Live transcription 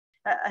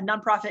a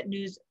nonprofit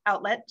news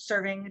outlet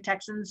serving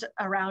Texans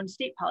around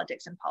state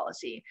politics and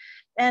policy.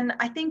 And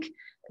I think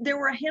there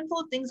were a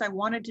handful of things I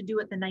wanted to do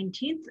at the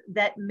 19th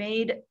that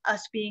made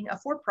us being a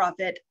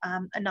for-profit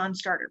a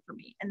non-starter for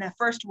me. And the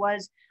first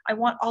was, I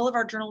want all of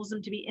our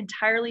journalism to be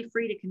entirely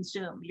free to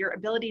consume. Your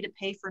ability to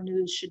pay for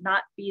news should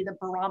not be the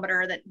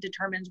barometer that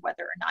determines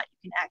whether or not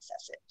you can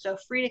access it. So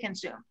free to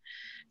consume,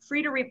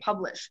 free to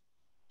republish.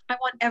 I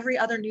want every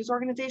other news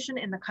organization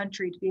in the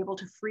country to be able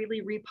to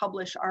freely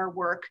republish our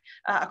work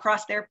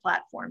across their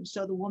platforms.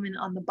 So the woman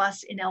on the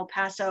bus in El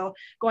Paso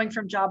going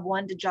from job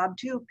 1 to job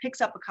 2 picks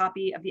up a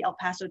copy of the El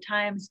Paso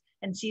Times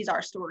and sees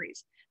our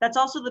stories. That's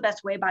also the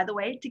best way, by the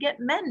way, to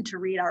get men to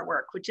read our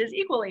work, which is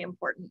equally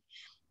important.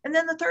 And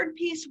then the third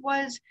piece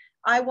was,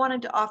 I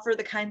wanted to offer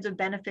the kinds of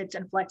benefits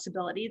and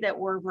flexibility that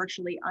were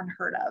virtually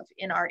unheard of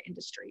in our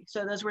industry.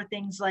 So those were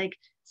things like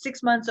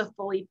 6 months of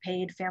fully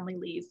paid family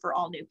leave for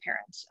all new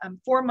parents,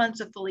 4 months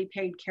of fully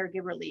paid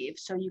caregiver leave,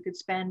 so you could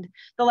spend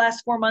the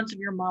last 4 months of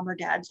your mom or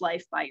dad's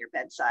life by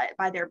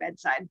their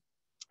bedside.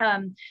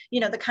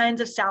 The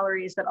kinds of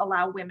salaries that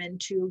allow women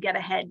to get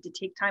ahead, to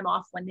take time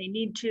off when they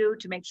need to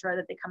make sure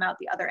that they come out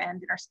the other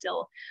end and are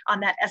still on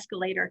that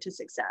escalator to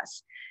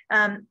success.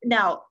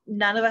 Now,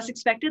 none of us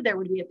expected there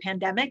would be a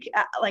pandemic.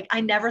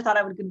 I never thought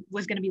I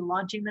was going to be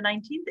launching the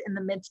 19th in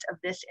the midst of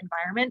this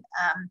environment.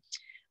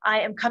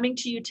 I am coming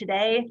to you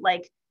today,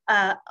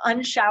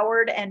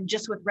 unshowered and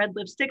just with red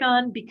lipstick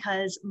on,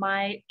 because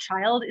my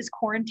child is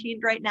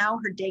quarantined right now.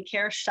 Her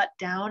daycare shut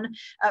down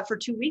for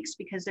 2 weeks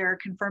because there are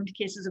confirmed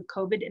cases of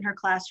COVID in her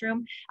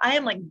classroom. I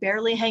am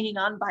barely hanging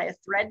on by a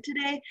thread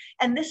today.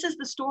 And this is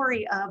the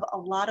story of a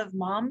lot of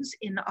moms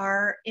in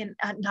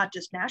not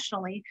just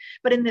nationally,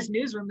 but in this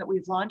newsroom that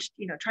we've launched,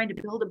 trying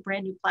to build a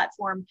brand new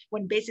platform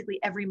when basically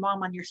every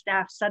mom on your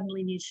staff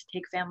suddenly needs to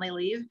take family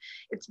leave.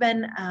 It's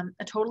been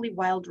a totally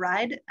wild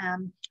ride.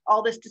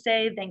 All this to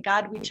say, thank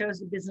God we chose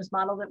the business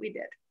model that we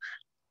did.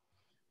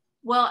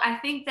 Well, I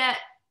think that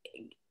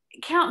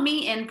count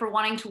me in for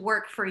wanting to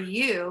work for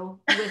you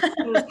with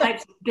those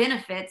types of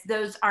benefits.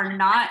 Those are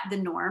not the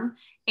norm.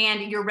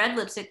 And your red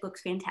lipstick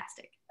looks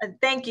fantastic.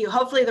 Thank you.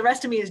 Hopefully the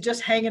rest of me is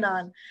just hanging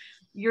on.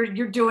 You're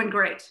doing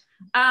great.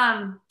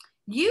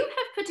 You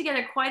have put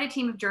together quite a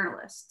team of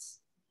journalists.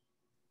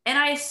 And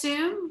I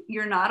assume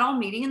you're not all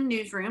meeting in the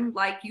newsroom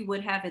like you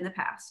would have in the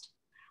past.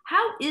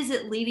 How is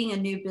it leading a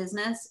new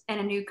business and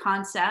a new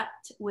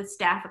concept with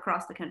staff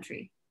across the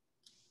country?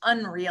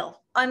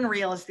 Unreal.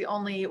 Unreal is the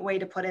only way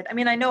to put it. I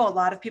mean, I know a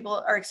lot of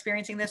people are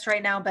experiencing this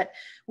right now, but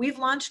we've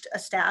launched a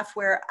staff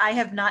where I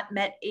have not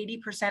met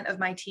 80% of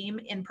my team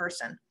in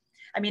person.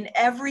 I mean,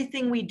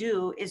 everything we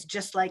do is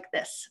just like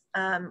this.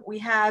 We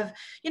have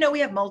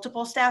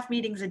multiple staff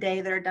meetings a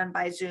day that are done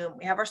by Zoom.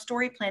 We have our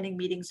story planning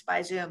meetings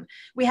by Zoom.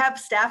 We have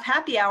staff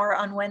happy hour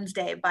on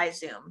Wednesday by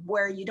Zoom,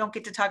 where you don't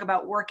get to talk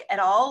about work at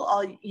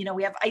all.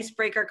 We have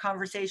icebreaker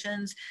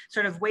conversations,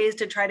 sort of ways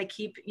to try to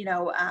keep,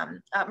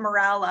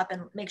 morale up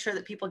and make sure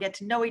that people get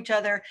to know each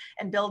other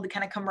and build the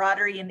kind of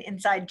camaraderie and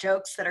inside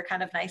jokes that are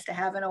kind of nice to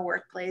have in a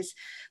workplace.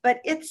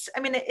 But it's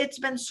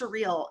been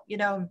surreal,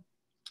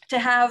 to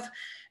have.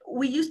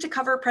 We used to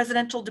cover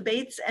presidential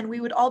debates and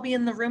we would all be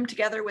in the room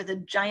together with a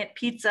giant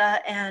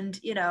pizza and,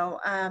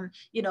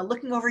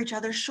 looking over each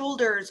other's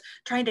shoulders,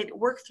 trying to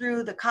work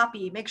through the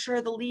copy, make sure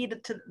the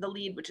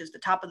lead, which is the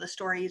top of the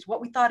story, is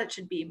what we thought it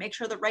should be, make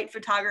sure the right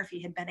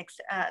photography had been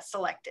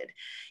selected.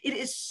 It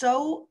is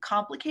so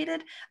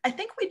complicated. I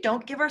think we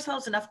don't give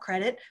ourselves enough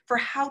credit for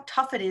how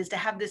tough it is to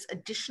have this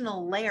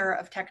additional layer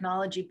of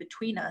technology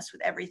between us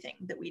with everything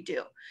that we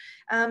do.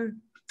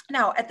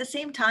 Now, at the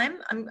same time,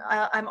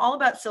 I'm all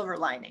about silver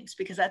linings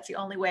because that's the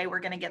only way we're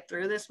going to get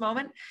through this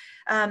moment.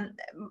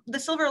 The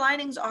silver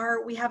linings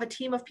are we have a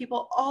team of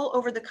people all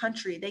over the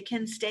country. They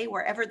can stay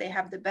wherever they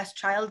have the best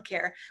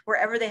childcare,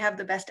 wherever they have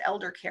the best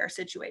elder care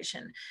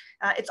situation.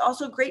 It's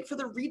also great for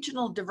the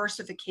regional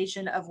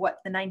diversification of what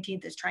the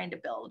 19th is trying to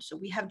build. So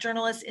we have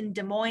journalists in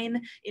Des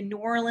Moines, in New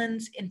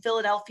Orleans, in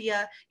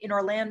Philadelphia, in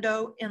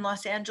Orlando, in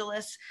Los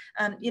Angeles.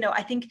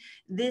 I think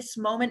this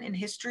moment in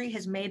history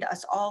has made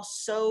us all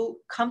so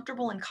comfortable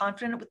and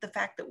confident with the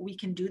fact that we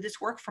can do this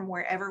work from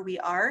wherever we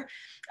are.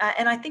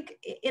 And I think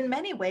in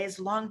many ways,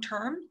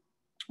 long-term,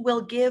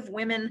 will give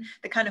women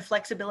the kind of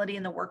flexibility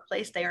in the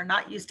workplace they are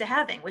not used to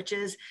having, which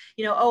is,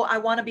 I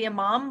want to be a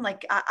mom.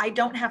 I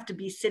don't have to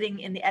be sitting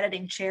in the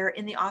editing chair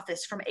in the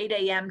office from 8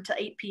 a.m. to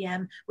 8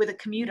 p.m. with a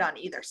commute on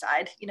either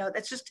side.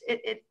 That's just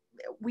it.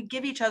 We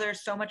give each other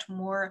so much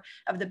more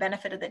of the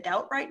benefit of the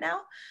doubt right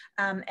now.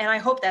 And I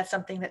hope that's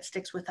something that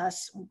sticks with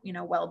us,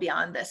 well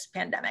beyond this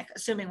pandemic,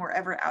 assuming we're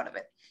ever out of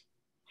it.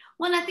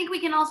 Well, and I think we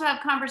can also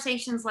have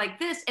conversations like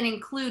this and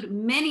include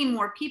many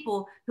more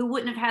people who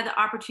wouldn't have had the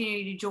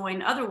opportunity to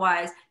join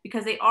otherwise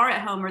because they are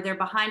at home or they're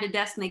behind a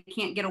desk and they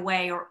can't get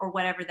away or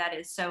whatever that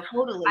is. So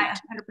totally. I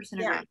 100%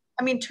 agree.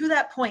 I mean, to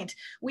that point,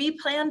 we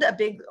planned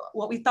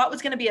what we thought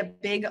was going to be a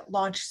big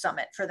launch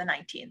summit for the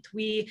 19th.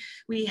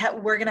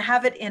 We're going to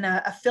have it in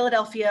a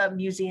Philadelphia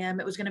museum.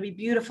 It was going to be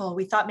beautiful.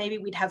 We thought maybe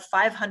we'd have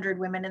 500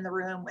 women in the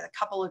room with a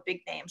couple of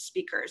big name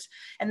speakers.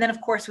 And then, of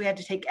course, we had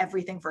to take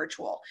everything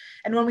virtual.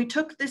 And when we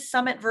took this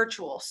summit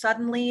virtual,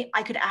 suddenly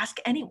I could ask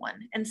anyone.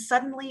 And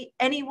suddenly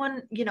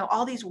anyone,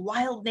 all these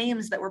wild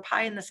names that were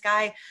pie in the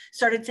sky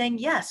started saying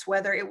yes,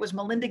 whether it was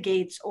Melinda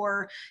Gates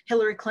or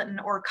Hillary Clinton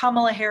or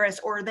Kamala Harris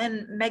or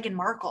then Meghan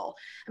Markle.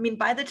 I mean,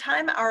 by the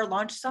time our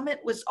launch summit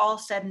was all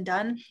said and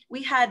done,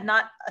 we had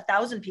not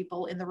 1,000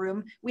 people in the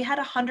room. We had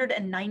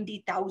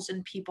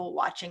 190,000 people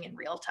watching in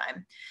real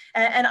time.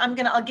 And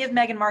I'll give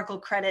Meghan Markle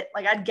credit.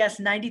 Like, I'd guess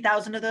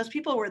 90,000 of those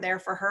people were there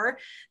for her.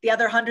 The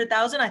other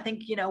 100,000, I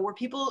think, were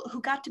people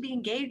who got to be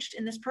engaged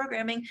in this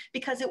programming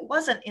because it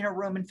wasn't in a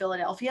room in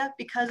Philadelphia,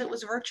 because it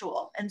was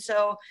virtual. And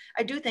so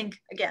I do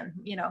think, again,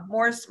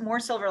 more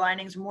silver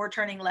linings, more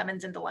turning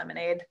lemons into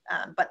lemonade,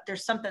 but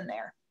there's something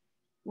there.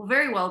 Well,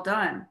 very well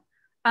done.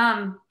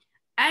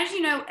 As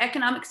you know,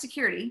 economic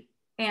security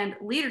and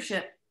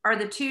leadership are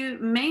the two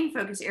main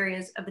focus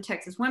areas of the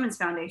Texas Women's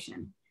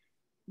Foundation.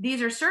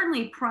 These are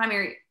certainly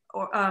primary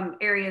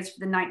areas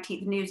for the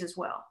 19th News as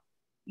well.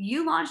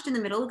 You launched in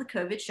the middle of the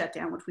COVID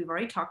shutdown, which we've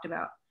already talked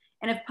about,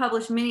 and have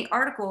published many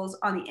articles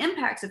on the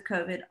impacts of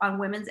COVID on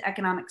women's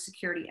economic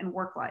security and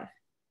work life.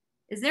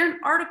 Is there an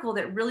article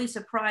that really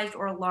surprised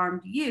or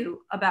alarmed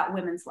you about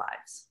women's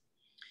lives?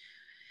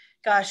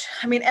 Gosh,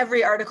 I mean,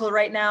 every article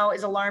right now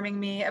is alarming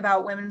me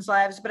about women's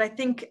lives, but I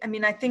think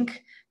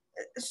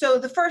so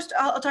the first,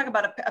 I'll talk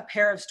about a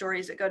pair of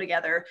stories that go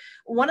together.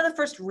 One of the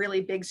first really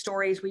big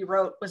stories we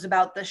wrote was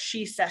about the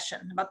She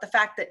Session, about the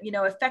fact that,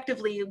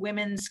 effectively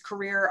women's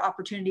career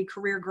opportunity,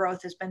 career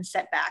growth has been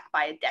set back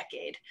by a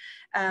decade.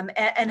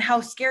 And how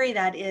scary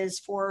that is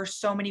for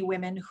so many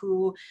women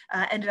who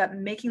ended up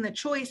making the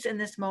choice in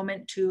this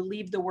moment to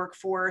leave the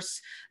workforce,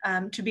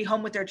 to be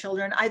home with their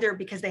children, either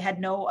because they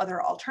had no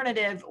other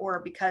alternative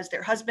or because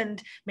their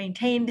husband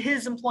maintained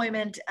his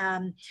employment.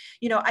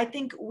 I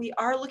think we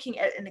are looking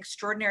at an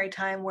extraordinary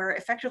time where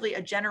effectively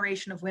a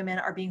generation of women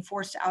are being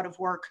forced out of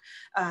work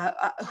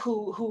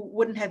who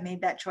wouldn't have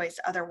made that choice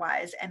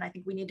otherwise. And I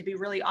think we need to be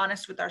really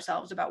honest with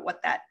ourselves about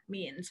what that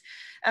means.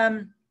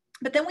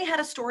 But then we had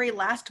a story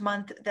last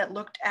month that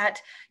looked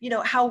at,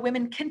 how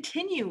women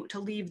continue to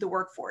leave the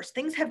workforce.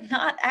 Things have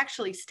not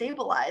actually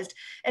stabilized.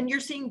 And you're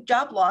seeing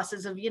job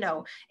losses of,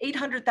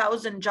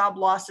 800,000 job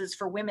losses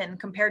for women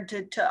compared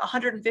to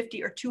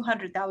 150 or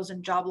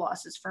 200,000 job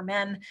losses for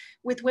men,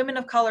 with women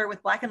of color,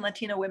 with Black and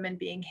Latino women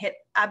being hit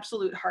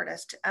absolute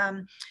hardest.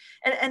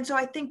 And so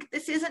I think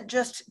this isn't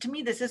just a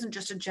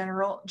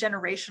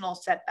generational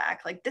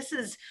setback. Like, this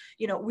is,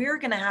 we're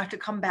going to have to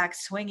come back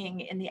swinging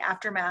in the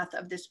aftermath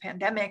of this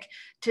pandemic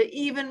to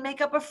even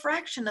make up a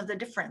fraction of the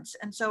difference.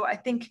 And so I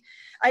think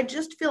I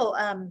just feel,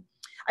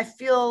 I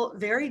feel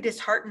very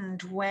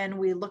disheartened when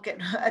we look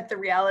at the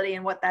reality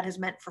and what that has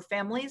meant for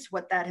families,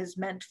 what that has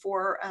meant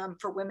for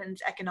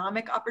women's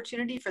economic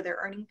opportunity, for their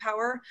earning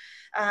power.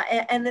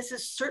 And this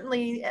is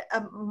certainly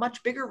a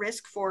much bigger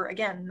risk for,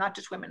 again, not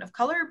just women of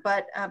color,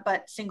 but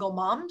single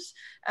moms,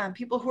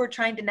 people who are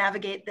trying to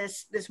navigate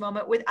this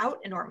moment without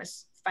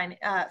enormous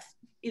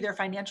either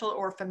financial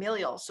or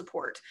familial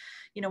support.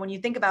 When you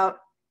think about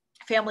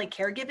family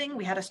caregiving,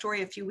 we had a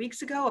story a few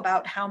weeks ago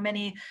about how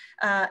many,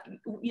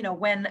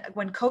 when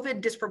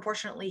COVID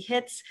disproportionately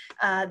hits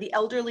the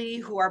elderly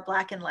who are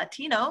Black and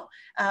Latino,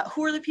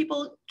 who are the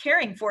people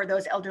caring for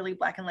those elderly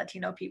Black and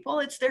Latino people?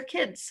 It's their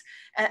kids,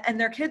 and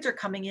their kids are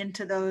coming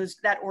into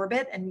that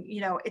orbit. And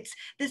it's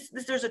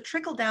there's a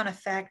trickle down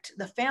effect.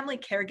 The family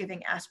caregiving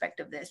aspect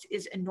of this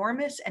is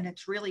enormous, and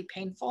it's really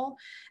painful.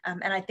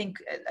 And I think,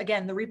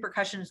 again, the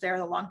repercussions there,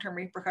 the long-term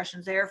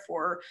repercussions there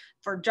for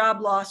job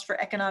loss, for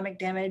economic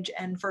damage,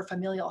 and for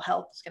familial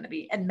health is going to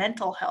be, and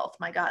mental health.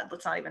 My God,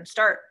 let's not even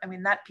start. I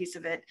mean, that piece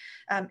of it,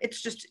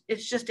 it's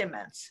just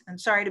immense. And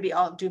sorry to be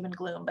all doom and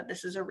gloom, but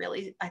this is a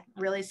really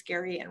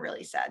scary and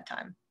really sad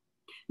time.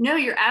 No,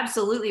 you're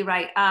absolutely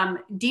right.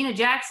 Dina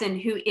Jackson,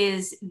 who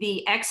is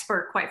the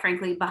expert, quite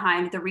frankly,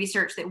 behind the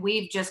research that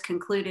we've just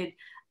concluded,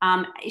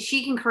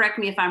 she can correct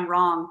me if I'm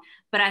wrong,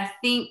 but I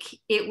think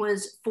it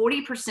was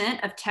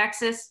 40% of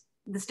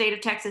the state of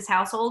Texas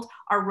households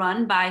are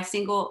run by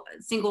single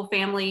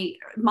family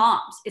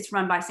moms. It's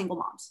run by single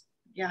moms.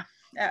 Yeah.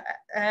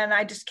 And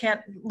I just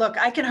can't look,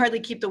 I can hardly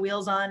keep the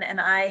wheels on,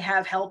 and I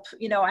have help,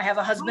 I have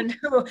a husband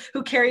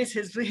who carries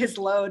his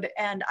load,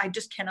 and I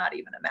just cannot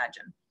even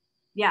imagine.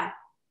 Yeah,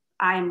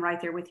 I am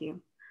right there with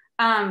you.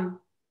 So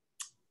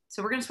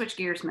we're going to switch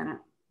gears a minute.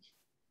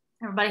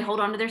 Everybody hold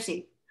on to their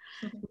seat.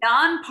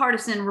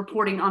 Nonpartisan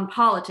reporting on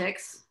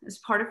politics is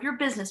part of your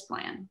business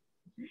plan.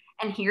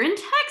 And here in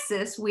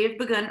Texas, we have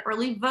begun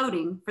early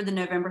voting for the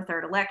November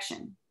 3rd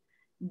election.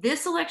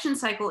 This election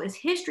cycle is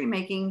history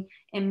making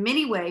in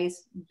many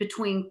ways,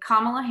 between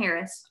Kamala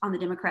Harris on the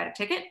Democratic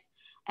ticket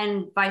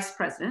and vice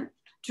president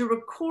to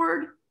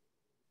record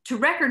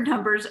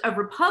numbers of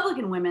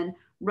Republican women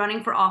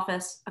running for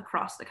office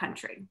across the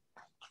country.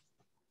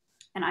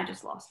 And I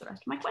just lost the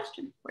rest of my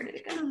question. Where did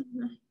it go?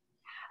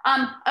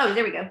 Oh,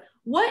 there we go.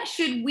 What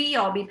should we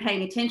all be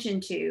paying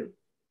attention to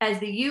as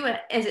the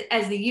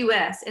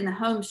U.S. in the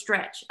home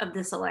stretch of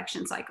this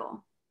election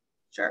cycle?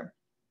 Sure.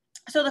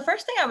 So the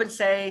first thing I would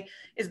say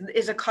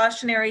is a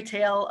cautionary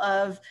tale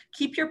of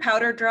keep your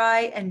powder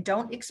dry and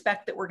don't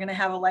expect that we're going to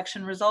have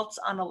election results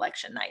on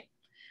election night.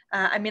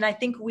 I mean, I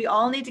think we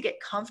all need to get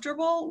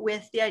comfortable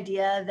with the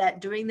idea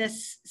that doing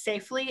this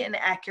safely and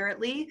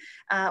accurately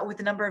with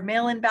the number of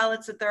mail-in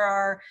ballots that there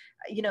are,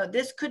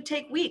 this could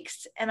take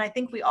weeks. And I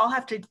think we all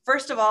have to,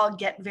 first of all,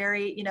 get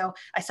very,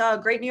 I saw a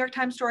great New York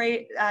Times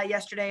story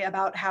yesterday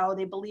about how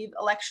they believe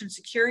election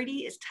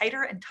security is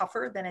tighter and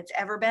tougher than it's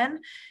ever been.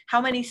 How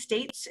many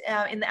states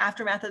in the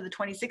aftermath of the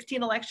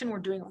 2016 election were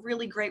doing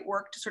really great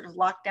work to sort of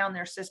lock down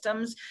their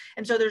systems.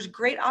 And so there's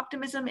great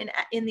optimism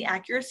in the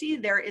accuracy.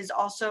 There is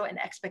also an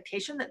expectation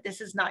that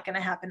this is not going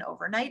to happen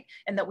overnight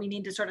and that we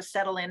need to sort of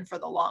settle in for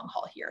the long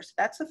haul here. So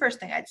that's the first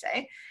thing I'd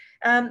say.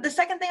 The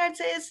second thing I'd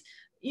say is,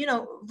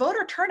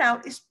 voter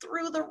turnout is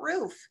through the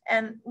roof.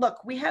 And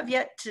look, we have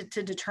yet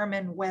to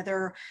determine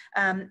whether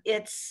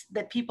it's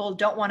that people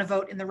don't want to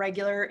vote in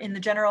the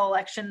general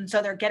election.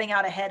 So they're getting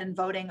out ahead and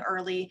voting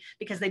early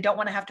because they don't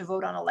want to have to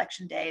vote on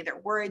election day. They're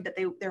worried that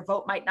their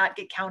vote might not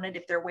get counted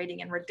if they're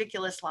waiting in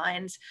ridiculous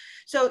lines.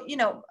 So,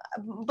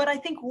 but I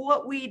think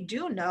what we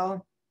do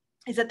know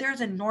is that there's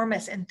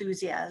enormous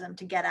enthusiasm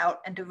to get out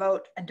and to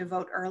vote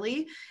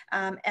early.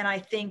 And I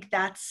think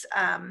that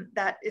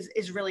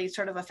is really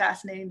sort of a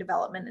fascinating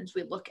development as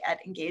we look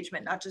at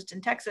engagement, not just in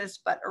Texas,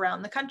 but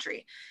around the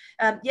country.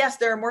 Yes,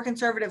 there are more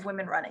conservative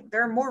women running.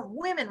 There are more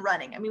women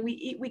running. I mean,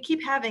 we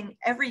keep having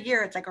every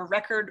year, it's like a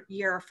record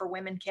year for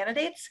women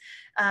candidates.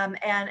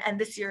 And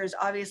this year is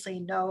obviously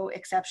no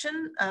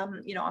exception,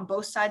 on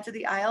both sides of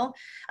the aisle.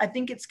 I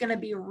think it's going to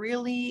be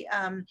really,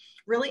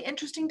 really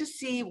interesting to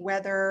see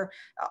whether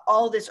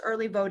all this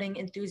early voting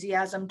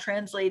enthusiasm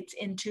translates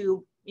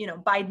into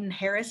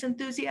Biden-Harris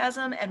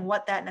enthusiasm and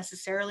what that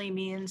necessarily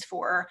means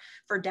for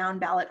down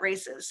ballot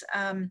races.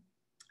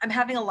 I'm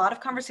having a lot of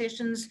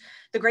conversations.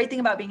 The great thing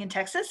about being in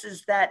Texas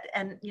is that,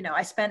 and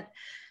I spent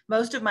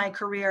most of my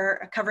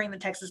career covering the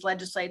Texas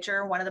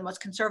legislature, one of the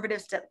most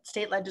conservative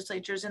state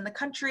legislatures in the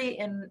country,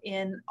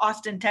 in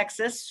Austin,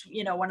 Texas,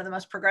 one of the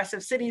most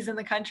progressive cities in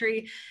the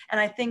country. And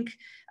I think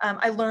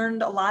I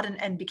learned a lot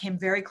and became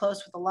very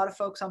close with a lot of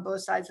folks on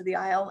both sides of the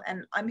aisle.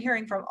 And I'm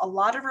hearing from a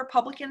lot of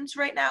Republicans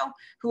right now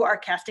who are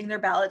casting their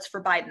ballots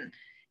for Biden.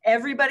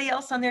 Everybody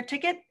else on their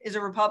ticket is a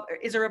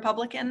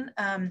Republican.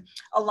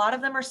 A lot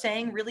of them are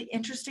saying, really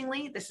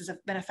interestingly, this has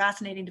been a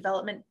fascinating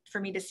development for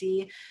me to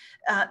see.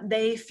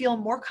 They feel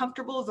more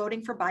comfortable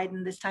voting for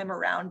Biden this time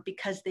around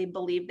because they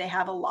believe they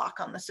have a lock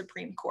on the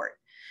Supreme Court.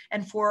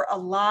 And for a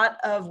lot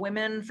of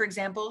women, for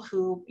example,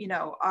 who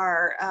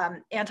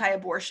are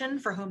anti-abortion,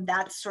 for whom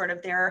that's sort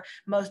of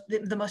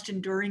the most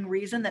enduring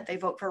reason that they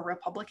vote for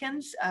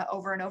Republicans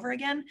over and over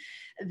again,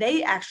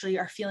 they actually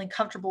are feeling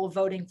comfortable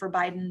voting for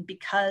Biden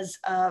because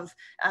of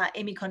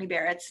Amy Coney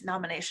Barrett's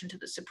nomination to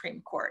the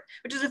Supreme Court,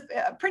 which is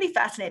pretty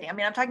fascinating. I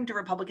mean, I'm talking to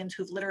Republicans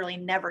who've literally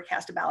never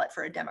cast a ballot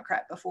for a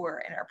Democrat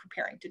before and are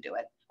preparing to do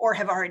it or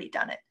have already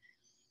done it.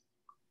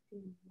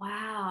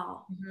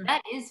 Wow,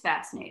 that is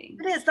fascinating.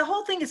 It is. The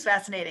whole thing is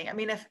fascinating. I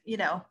mean, if,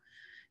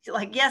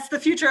 yes, the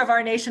future of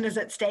our nation is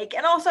at stake,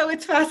 and also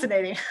it's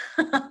fascinating.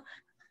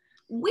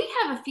 We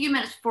have a few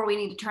minutes before we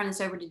need to turn this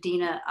over to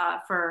Dina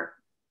for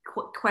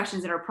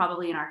questions that are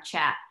probably in our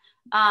chat.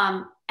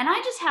 And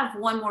I just have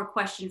one more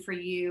question for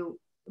you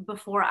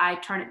before I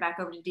turn it back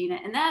over to Dina.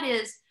 And that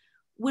is,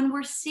 when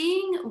we're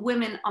seeing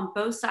women on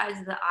both sides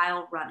of the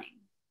aisle running,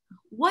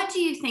 what do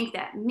you think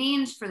that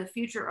means for the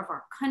future of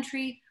our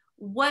country?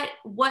 What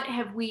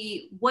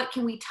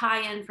can we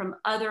tie in from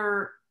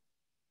other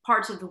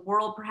parts of the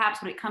world,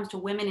 perhaps, when it comes to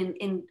women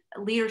in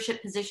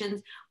leadership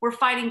positions? We're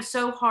fighting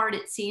so hard,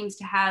 it seems,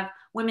 to have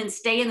women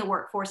stay in the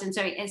workforce. And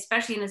so,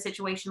 especially in a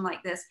situation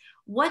like this,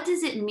 what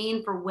does it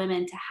mean for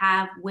women to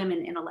have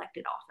women in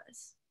elected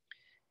office?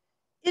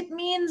 It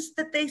means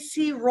that they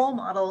see role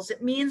models.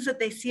 It means that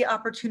they see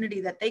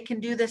opportunity, that they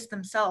can do this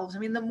themselves. I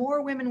mean, the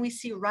more women we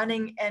see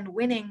running and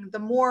winning, the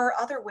more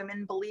other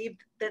women believe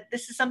that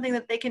this is something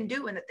that they can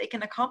do and that they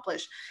can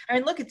accomplish. I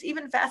mean, look, it's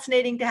even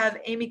fascinating to have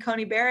Amy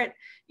Coney Barrett,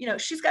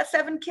 she's got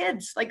 7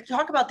 kids, like,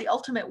 talk about the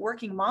ultimate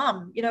working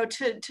mom,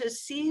 to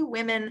see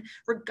women,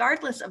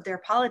 regardless of their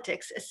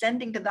politics,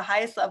 ascending to the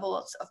highest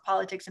levels of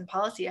politics and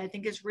policy, I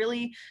think is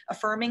really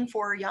affirming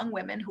for young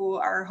women who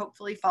are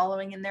hopefully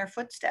following in their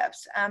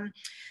footsteps.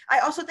 I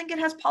also think it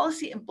has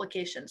policy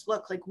implications.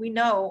 Look, like we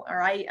know,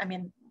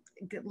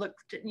 look,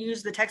 to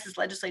use the Texas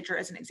legislature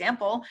as an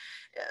example,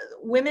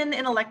 women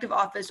in elective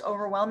office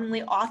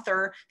overwhelmingly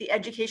author the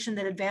education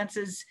that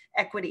advances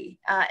equity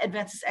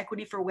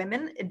for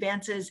women,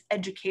 advances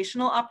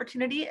educational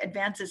opportunity,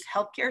 advances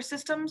healthcare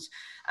systems.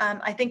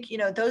 I think,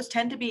 those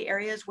tend to be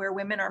areas where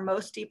women are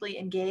most deeply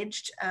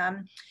engaged.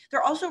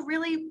 They're also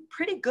really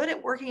pretty good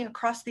at working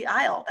across the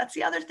aisle. That's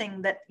the other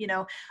thing that,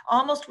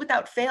 almost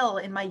without fail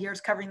in my years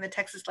covering the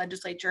Texas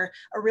legislature,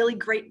 a really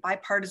great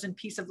bipartisan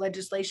piece of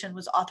legislation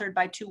was authored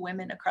by 2 women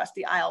women across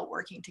the aisle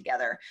working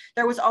together.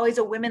 There was always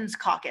a women's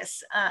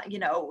caucus,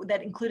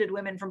 that included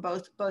women from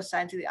both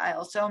sides of the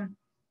aisle. So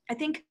I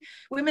think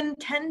women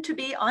tend to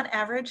be, on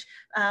average,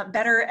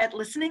 better at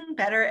listening,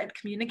 better at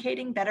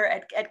communicating, better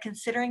at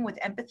considering with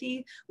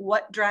empathy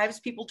what drives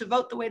people to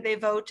vote the way they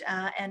vote,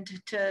 and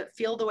to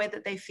feel the way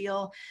that they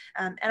feel.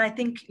 And I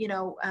think,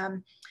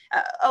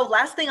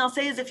 last thing I'll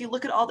say is, if you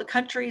look at all the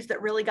countries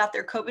that really got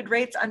their COVID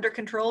rates under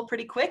control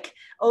pretty quick,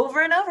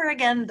 over and over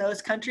again,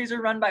 those countries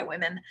are run by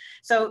women.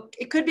 So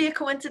it could be a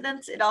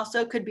coincidence. It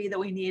also could be that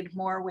we need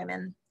more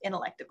women in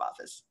elective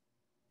office.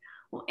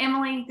 Well,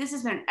 Emily, this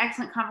has been an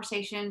excellent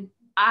conversation.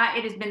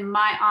 It has been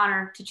my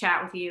honor to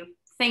chat with you.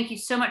 Thank you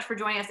so much for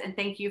joining us, and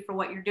thank you for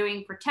what you're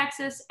doing for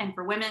Texas and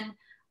for women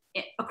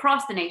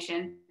across the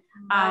nation.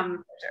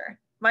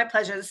 My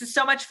pleasure. This is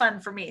so much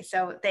fun for me.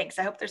 So thanks.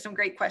 I hope there's some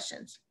great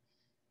questions.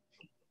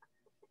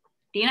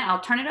 Dina,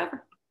 I'll turn it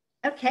over.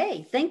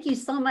 Okay, thank you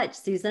so much,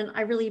 Susan.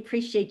 I really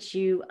appreciate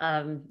you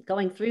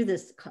going through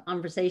this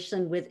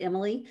conversation with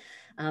Emily.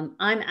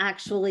 I'm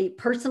actually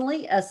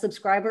personally a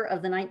subscriber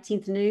of the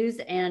 19th News,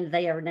 and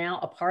they are now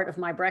a part of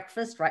my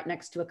breakfast right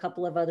next to a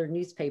couple of other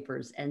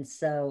newspapers. And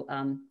so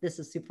this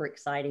is super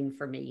exciting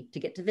for me to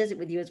get to visit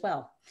with you as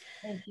well.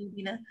 Thank you,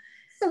 Dina.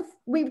 So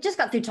we just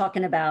got through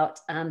talking about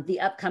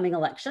the upcoming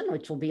election,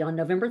 which will be on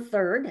November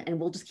 3rd. And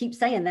we'll just keep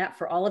saying that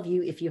for all of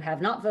you. If you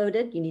have not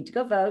voted, you need to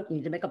go vote. You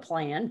need to make a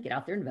plan, get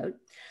out there and vote.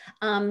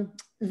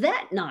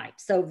 That night,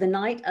 so the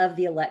night of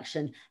the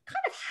election,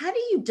 kind of how do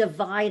you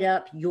divide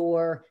up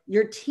your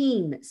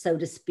team, so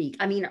to speak?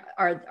 I mean,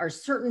 are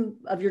certain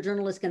of your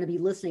journalists going to be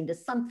listening to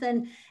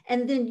something?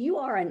 And then you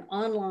are an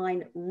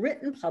online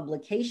written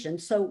publication.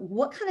 So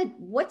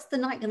what's the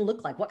night going to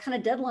look like? What kind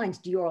of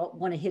deadlines do you all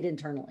want to hit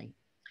internally?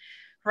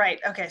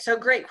 Right. Okay. So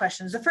great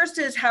questions. The first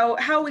is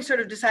how we sort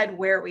of decide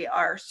where we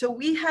are. So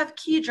we have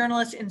key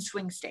journalists in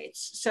swing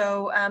states.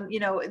 So,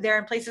 they're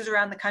in places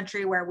around the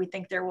country where we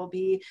think there will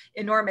be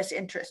enormous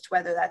interest,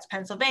 whether that's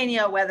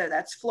Pennsylvania, whether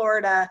that's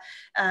Florida.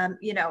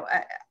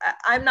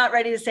 I'm not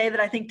ready to say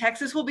that I think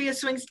Texas will be a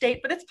swing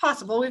state, but it's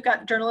possible. We've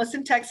got journalists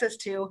in Texas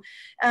too.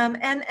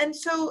 But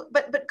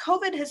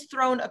COVID has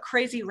thrown a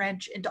crazy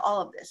wrench into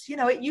all of this.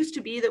 It used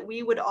to be that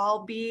we would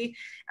all be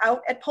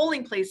out at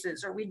polling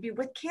places, or we'd be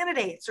with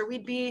candidates, or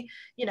we'd be,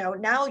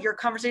 now your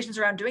conversations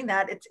around doing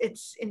that,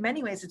 it's in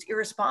many ways, it's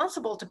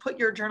irresponsible to put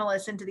your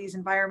journalists into these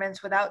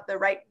environments without the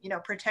right,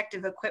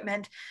 protective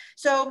equipment.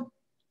 So,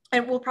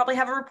 and we'll probably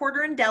have a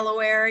reporter in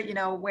Delaware,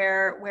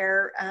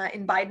 where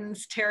in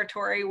Biden's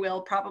territory, we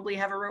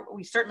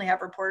certainly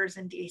have reporters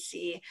in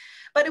DC,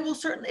 but it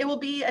will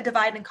be a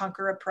divide and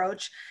conquer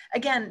approach.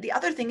 Again, the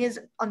other thing is,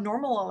 on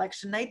normal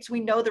election nights, we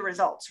know the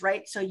results,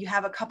 right? So you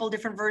have a couple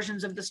different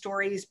versions of the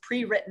stories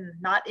pre-written,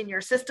 not in your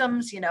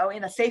systems, in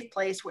a safe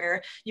place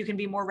where you can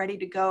be more ready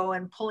to go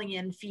and pulling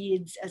in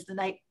feeds as the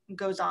night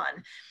goes on.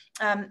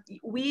 And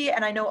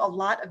I know a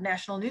lot of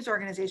national news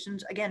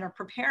organizations, again, are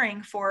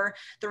preparing for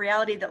the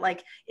reality that,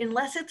 like,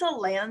 unless it's a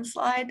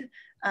landslide,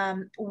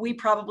 we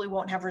probably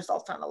won't have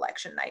results on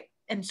election night.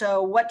 And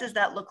so what does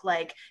that look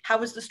like?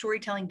 How is the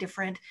storytelling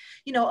different?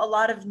 A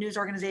lot of news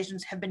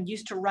organizations have been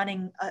used to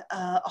running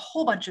a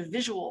whole bunch of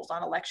visuals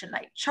on election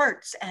night,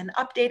 charts and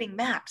updating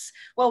maps.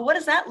 Well, what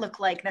does that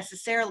look like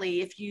necessarily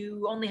if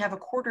you only have a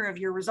quarter of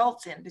your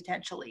results in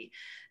potentially?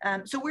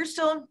 So we're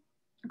still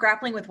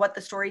grappling with what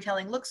the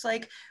storytelling looks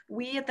like.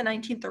 We at the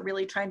 19th are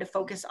really trying to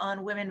focus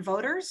on women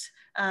voters,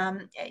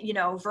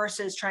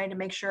 versus trying to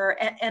make sure,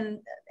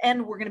 and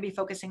we're going to be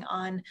focusing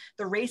on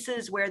the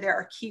races where there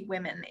are key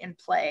women in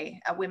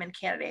play, women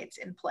candidates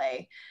in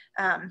play,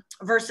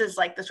 versus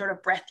like the sort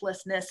of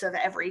breathlessness of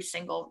every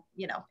single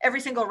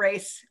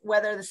race,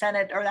 whether the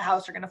Senate or the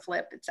House are going to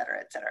flip, et cetera,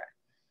 et cetera.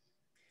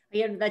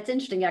 Yeah, that's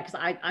interesting. Yeah,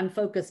 because I'm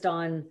focused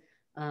on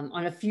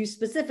a few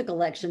specific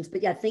elections,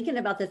 but yeah, thinking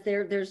about that,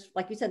 there's,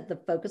 like you said, the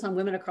focus on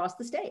women across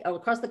the state or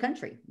across the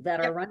country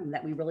that are running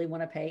that we really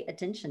want to pay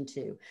attention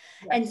to.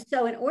 Yep. And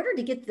so in order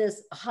to get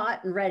this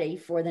hot and ready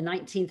for the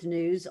 19th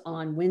News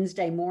on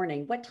Wednesday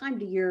morning, what time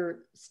do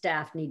your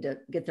staff need to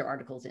get their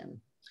articles in?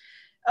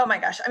 Oh my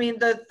gosh. I mean,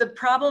 the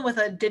problem with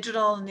a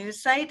digital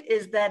news site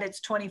is that it's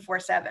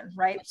 24/7,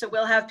 right? So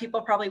we'll have people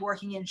probably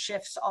working in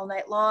shifts all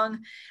night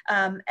long.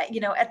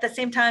 At the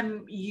same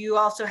time, you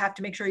also have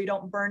to make sure you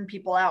don't burn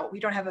people out.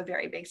 We don't have a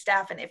very big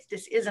staff. And if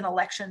this is an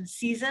election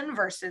season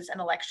versus an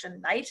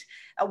election night,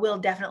 we'll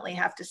definitely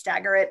have to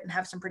stagger it and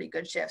have some pretty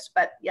good shifts.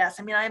 But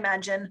yes, I mean, I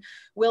imagine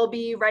we'll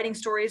be writing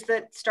stories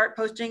that start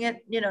posting at,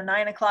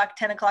 9 o'clock,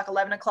 10 o'clock,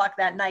 11 o'clock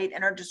that night,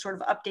 and are just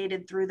sort of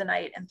updated through the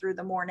night and through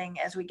the morning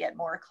as we get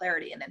more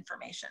clarity and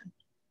information.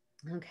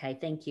 Okay,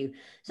 thank you.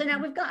 So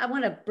now I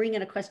want to bring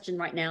in a question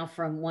right now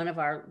from one of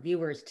our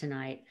viewers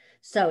tonight.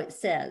 So it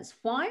says,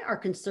 why are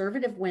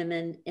conservative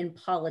women in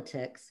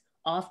politics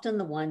often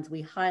the ones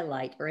we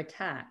highlight or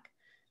attack?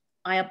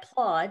 I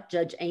applaud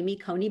Judge Amy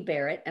Coney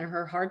Barrett and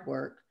her hard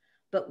work,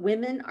 but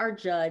women are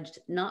judged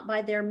not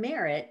by their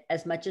merit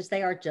as much as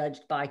they are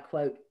judged by,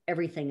 quote,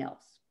 everything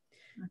else.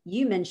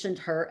 You mentioned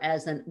her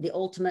as the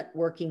ultimate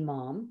working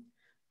mom.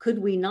 Could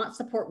we not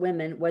support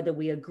women whether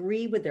we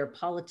agree with their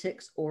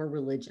politics or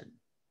religion?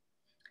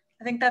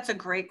 I think that's a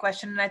great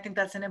question. And I think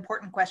that's an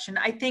important question.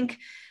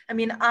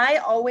 I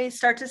always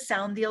start to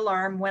sound the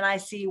alarm when I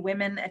see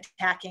women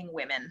attacking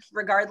women,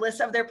 regardless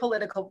of their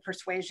political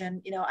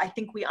persuasion. I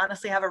think we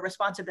honestly have a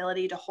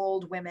responsibility to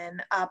hold women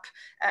up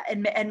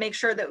and make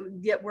sure that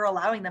we're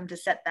allowing them to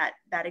set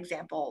that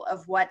example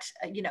of what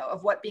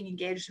being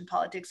engaged in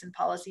politics and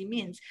policy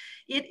means.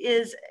 It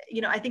is,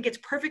 I think it's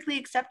perfectly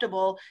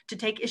acceptable to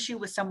take issue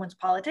with someone's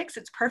politics.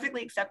 It's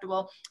perfectly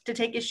acceptable to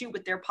take issue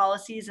with their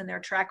policies and their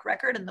track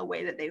record and the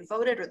way that they've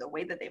voted or the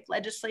way that they've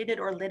legislated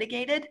or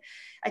litigated.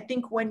 I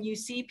think when you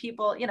see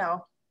people,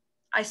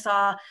 I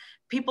saw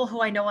people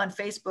who I know on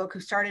Facebook who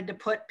started to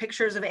put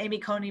pictures of Amy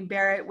Coney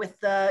Barrett with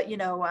the,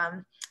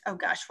 oh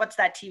gosh, what's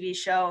that TV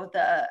show?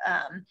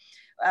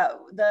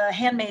 The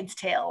Handmaid's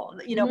Tale,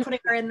 putting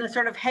her in the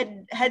sort of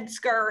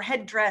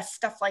headdress,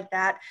 stuff like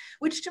that,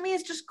 which to me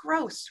is just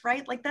gross,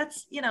 right? Like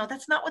that's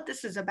not what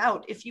this is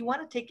about. If you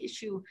want to take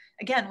issue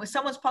again with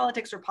someone's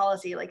politics or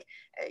policy, like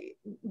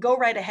go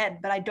right ahead.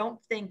 But I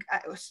don't think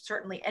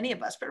certainly any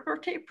of us, but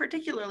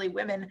particularly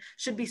women,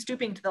 should be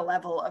stooping to the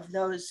level of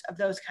those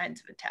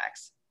kinds of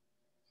attacks.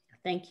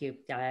 Thank you.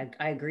 I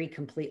agree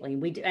completely.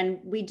 We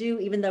do,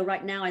 even though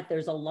right now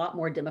there's a lot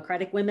more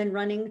Democratic women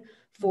running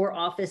for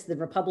office than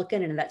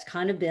Republican, and that's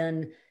kind of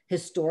been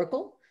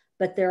historical.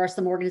 But there are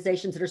some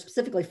organizations that are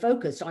specifically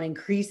focused on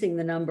increasing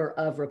the number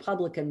of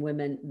Republican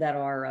women that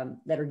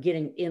are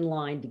getting in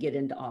line to get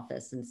into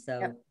office, and so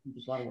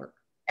there's a lot of work.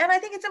 And I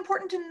think it's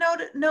important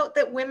to note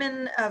that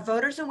women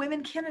voters and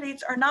women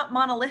candidates are not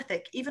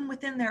monolithic, even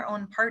within their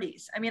own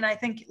parties. I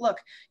think, look,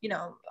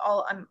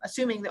 I'm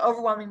assuming the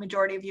overwhelming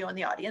majority of you in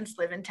the audience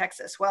live in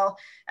Texas. Well,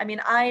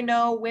 I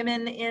know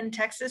women in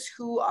Texas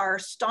who are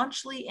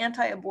staunchly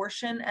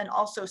anti-abortion and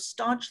also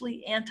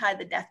staunchly anti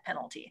the death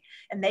penalty.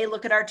 And they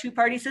look at our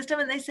two-party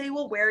system and they say,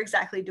 well, where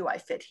exactly do I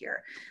fit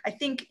here? I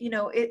think,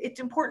 it's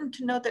important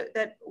to note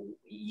that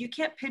you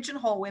can't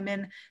pigeonhole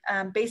women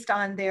based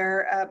on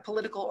their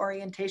political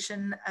orientation.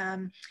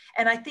 And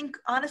I think,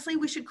 honestly,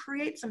 we should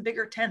create some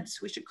bigger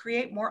tents. We should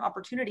create more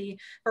opportunity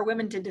for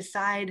women to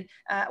decide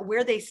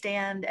where they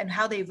stand and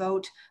how they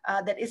vote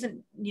that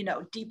isn't,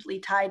 deeply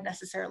tied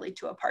necessarily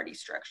to a party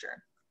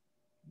structure.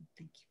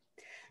 Thank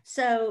you.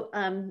 So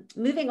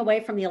moving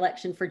away from the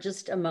election for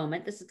just a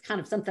moment, this is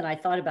kind of something I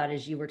thought about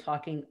as you were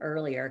talking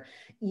earlier.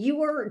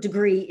 Your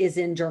degree is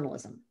in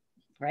journalism,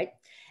 right?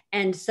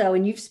 And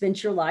you've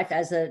spent your life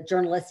as a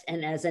journalist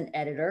and as an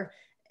editor.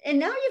 And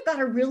now you've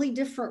got a really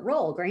different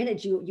role.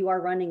 Granted, you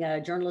are running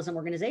a journalism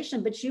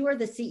organization, but you are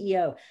the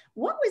CEO.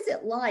 What was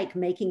it like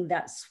making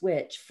that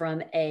switch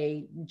from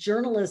a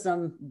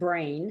journalism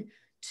brain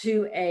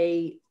to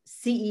a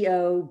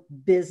CEO,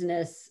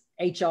 business,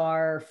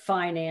 HR,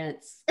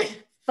 finance,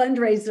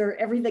 fundraiser,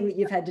 everything that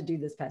you've had to do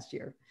this past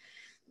year?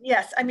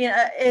 Yes,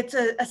 it's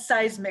a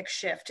seismic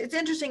shift. It's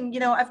interesting,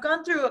 I've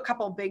gone through a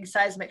couple big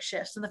seismic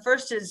shifts, and the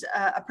first is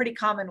a pretty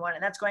common one,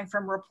 and that's going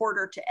from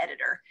reporter to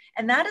editor.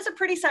 And that is a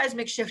pretty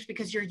seismic shift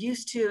because you're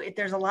used to it.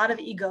 There's a lot of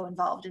ego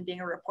involved in being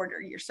a reporter.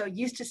 You're so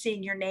used to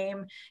seeing your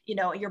name,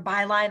 your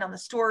byline on the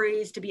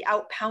stories, to be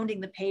out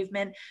pounding the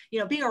pavement.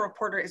 Being a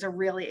reporter is a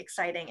really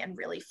exciting and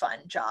really fun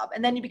job.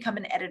 And then you become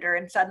an editor,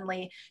 and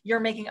suddenly you're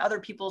making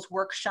other people's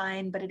work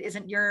shine, but it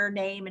isn't your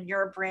name and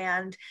your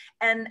brand.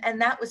 And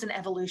that was an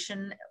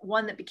evolution,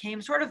 one that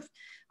became sort of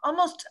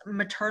almost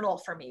maternal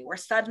for me, where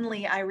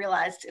suddenly I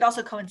realized it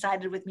also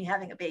coincided with me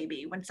having a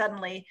baby, when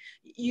suddenly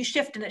you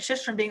shift, and it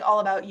shifts from being all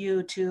about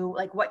you to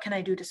like, what can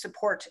I do to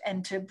support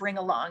and to bring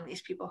along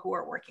these people who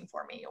are working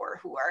for me or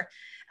who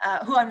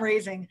I'm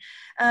raising.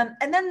 And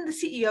then the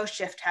CEO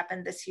shift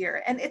happened this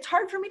year. And it's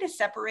hard for me to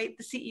separate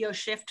the CEO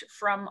shift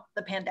from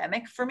the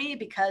pandemic for me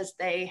because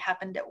they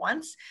happened at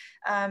once.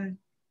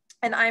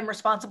 And I'm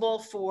responsible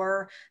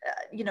for,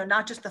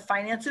 not just the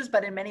finances,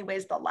 but in many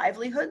ways, the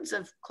livelihoods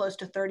of close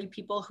to 30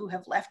 people who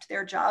have left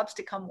their jobs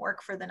to come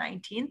work for the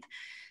 19th.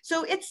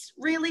 So it's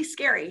really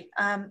scary.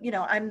 I'm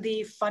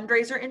the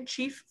fundraiser in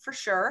chief for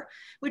sure,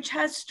 which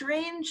has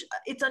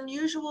an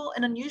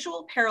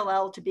unusual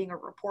parallel to being a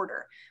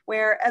reporter,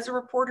 where as a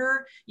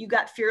reporter, you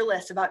got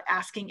fearless about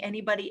asking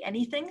anybody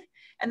anything.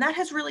 And that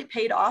has really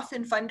paid off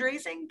in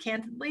fundraising,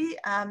 candidly,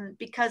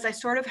 because I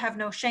sort of have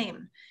no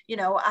shame.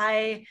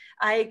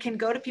 I can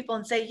go to people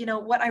and say,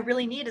 what I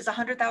really need is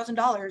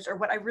 $100,000, or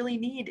what I really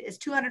need is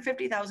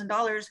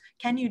 $250,000.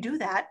 Can you do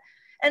that?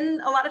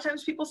 And a lot of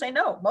times people say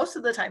no. Most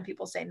of the time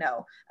people say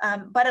no,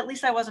 but at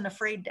least I wasn't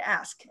afraid to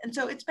ask. And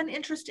so it's been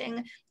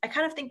interesting. I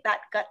kind of think that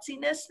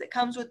gutsiness that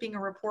comes with being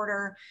a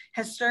reporter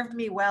has served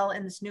me well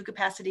in this new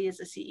capacity as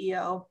a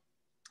CEO.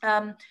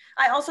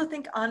 I also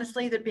think,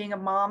 honestly, that being a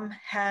mom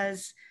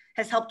has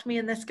helped me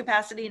in this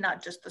capacity,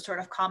 not just the sort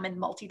of common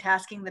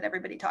multitasking that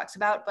everybody talks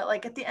about, but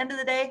like at the end of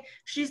the day,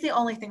 she's the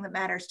only thing that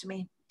matters to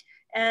me.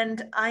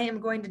 And I am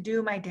going to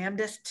do my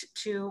damnedest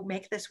to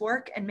make this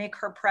work and make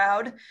her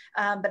proud.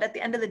 But at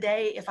the end of the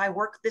day, if I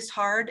work this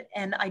hard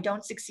and I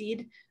don't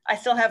succeed, I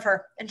still have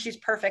her, and she's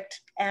perfect,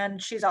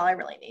 and she's all I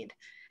really need.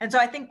 And so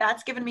I think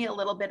that's given me a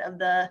little bit of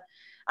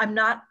I'm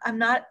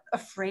not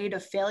afraid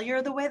of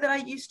failure the way that I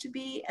used to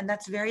be. And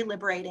that's very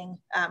liberating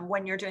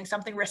when you're doing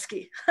something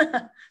risky.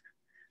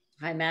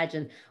 I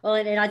imagine. Well,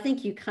 and I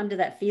think you come to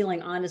that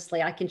feeling,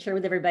 honestly. I can share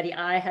with everybody,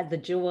 I had the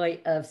joy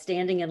of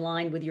standing in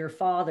line with your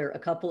father a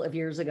couple of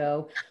years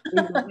ago.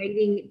 We were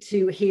waiting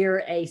to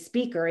hear a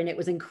speaker, and it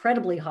was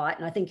incredibly hot.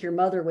 And I think your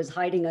mother was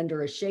hiding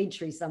under a shade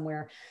tree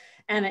somewhere.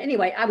 And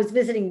anyway, I was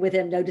visiting with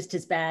him, noticed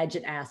his badge,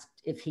 and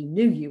asked if he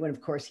knew you. And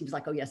of course, he was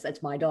like, oh, yes,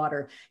 that's my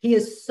daughter. He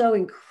is so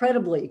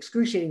incredibly,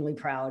 excruciatingly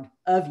proud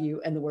of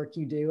you and the work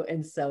you do.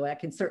 And so I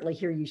can certainly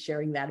hear you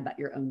sharing that about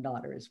your own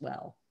daughter as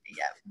well.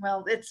 Yeah,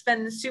 well, it's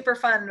been super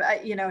fun,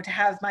 to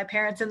have my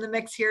parents in the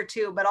mix here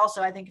too. But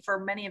also, I think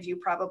for many of you,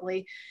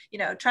 probably,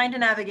 trying to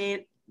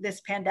navigate this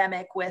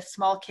pandemic with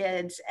small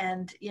kids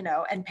and,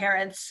 and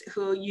parents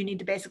who you need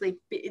to basically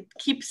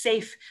keep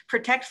safe,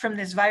 protect from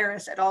this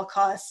virus at all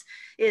costs,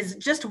 is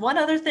just one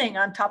other thing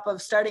on top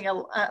of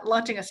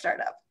launching a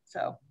startup. So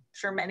I'm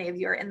sure many of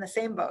you are in the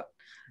same boat.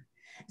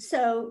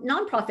 So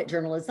nonprofit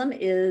journalism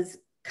is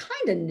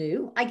kind of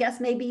new, I guess,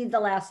 maybe the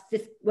last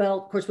well,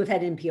 of course, we've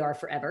had NPR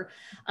forever.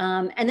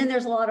 And then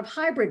there's a lot of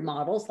hybrid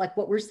models like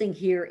what we're seeing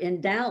here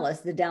in Dallas.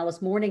 The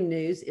Dallas Morning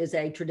News is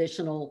a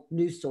traditional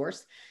news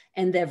source,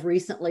 and they've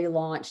recently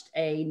launched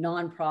a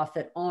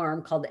nonprofit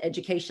arm called the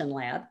Education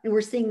Lab. And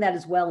we're seeing that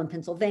as well in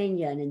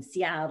Pennsylvania and in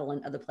Seattle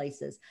and other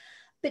places.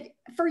 But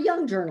for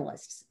young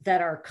journalists that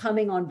are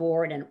coming on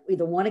board and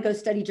either want to go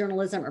study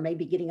journalism or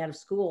maybe getting out of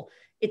school,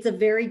 it's a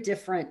very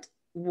different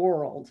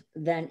world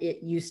than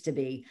it used to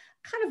be.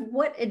 Kind of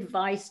what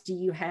advice do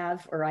you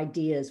have or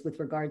ideas with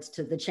regards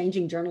to the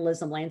changing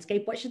journalism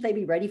landscape? What should they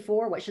be ready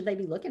for? What should they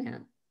be looking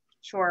at?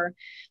 Sure.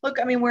 Look,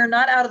 I mean, we're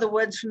not out of the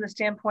woods from the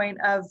standpoint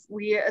of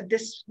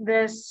this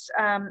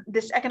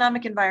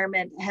economic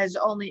environment has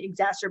only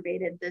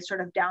exacerbated the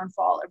sort of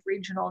downfall of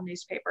regional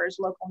newspapers,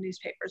 local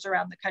newspapers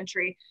around the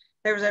country.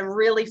 There was a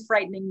really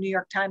frightening New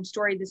York Times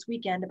story this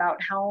weekend about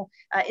how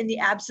in the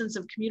absence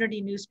of community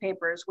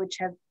newspapers, which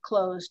have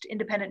closed,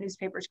 independent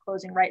newspapers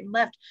closing right and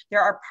left, there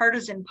are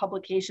partisan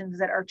publications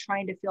that are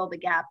trying to fill the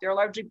gap. They're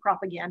largely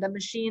propaganda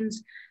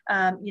machines.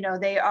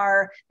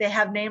 They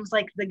have names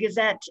like the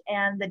Gazette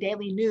and the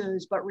Daily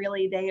News, but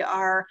really they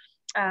are,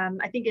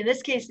 I think in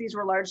this case, these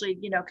were largely,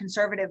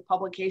 conservative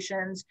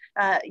publications,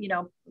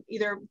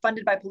 either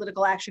funded by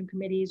political action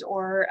committees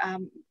or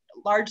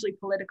largely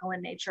political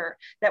in nature,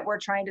 that were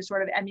trying to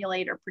sort of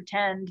emulate or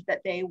pretend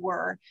that they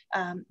were,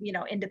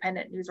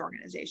 independent news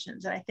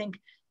organizations. And I think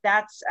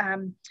that's,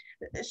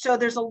 so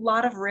there's a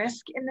lot of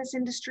risk in this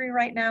industry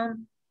right now.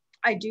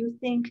 I do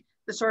think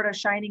the sort of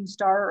shining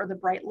star or the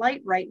bright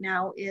light right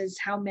now is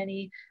how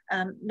many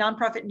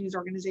nonprofit news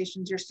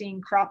organizations you're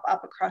seeing crop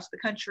up across the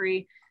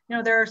country.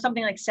 There are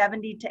something like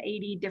 70 to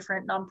 80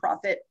 different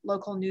nonprofit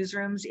local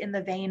newsrooms in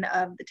the vein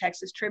of the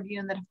Texas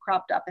Tribune that have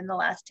cropped up in the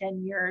last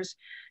 10 years.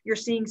 You're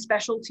seeing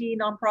specialty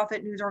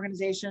nonprofit news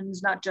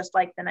organizations, not just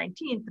like the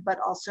 19th, but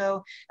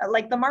also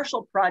like the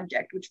Marshall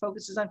Project, which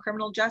focuses on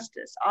criminal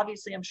justice.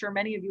 Obviously, I'm sure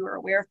many of you are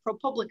aware of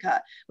ProPublica,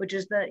 which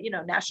is the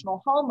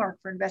national hallmark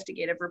for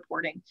investigative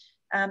reporting.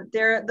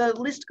 The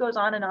list goes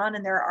on,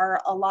 and there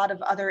are a lot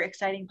of other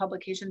exciting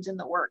publications in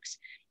the works.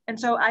 And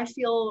so I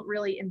feel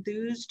really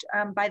enthused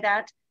by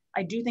that.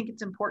 I do think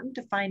it's important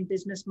to find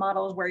business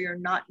models where you're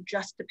not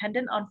just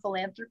dependent on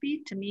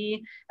philanthropy. To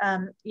me,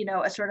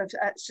 a sort of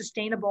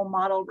sustainable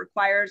model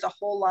requires a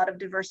whole lot of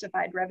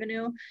diversified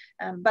revenue.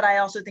 But I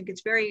also think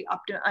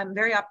I'm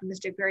very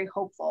optimistic, very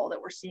hopeful that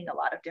we're seeing a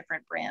lot of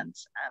different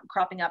brands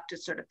cropping up to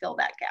sort of fill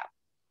that gap.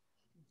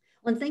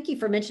 Well, and thank you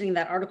for mentioning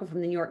that article from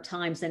the New York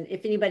Times. And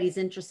if anybody's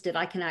interested,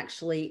 I can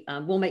actually,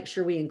 we'll make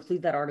sure we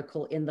include that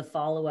article in the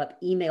follow-up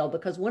email,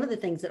 because one of the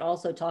things that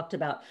also talked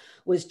about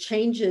was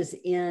changes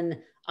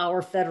in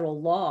our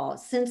federal law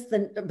since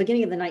the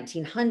beginning of the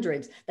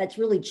 1900s. That's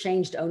really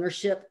changed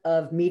ownership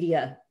of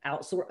media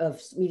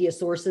media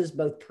sources,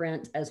 both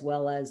print as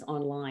well as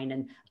online.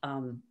 And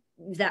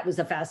that was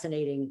a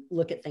fascinating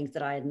look at things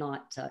that I had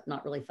not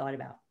really thought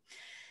about.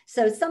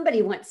 So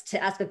somebody wants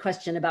to ask a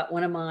question about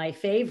one of my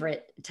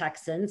favorite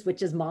Texans,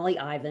 which is Molly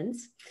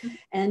Ivins.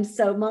 And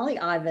so Molly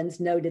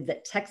Ivins noted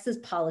that Texas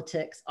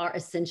politics are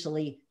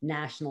essentially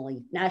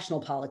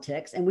national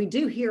politics. And we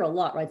do hear a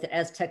lot, right, that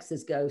as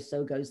Texas goes,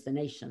 so goes the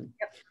nation.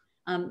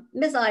 Yep.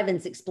 Ms.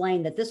 Ivins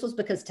explained that this was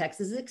because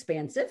Texas is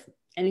expansive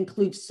and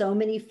includes so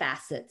many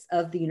facets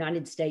of the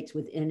United States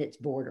within its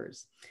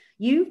borders.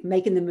 You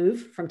making the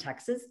move from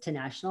Texas to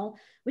national,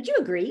 would you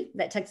agree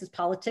that Texas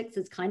politics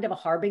is kind of a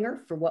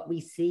harbinger for what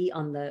we see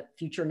on the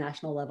future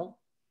national level?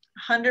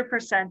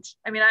 100%.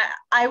 I mean,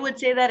 I would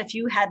say that if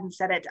you hadn't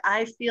said it.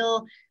 I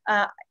feel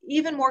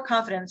even more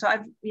confident. So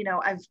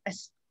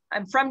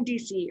I'm from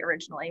DC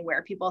originally,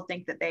 where people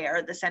think that they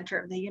are the center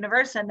of the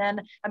universe. And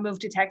then I moved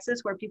to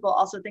Texas, where people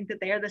also think that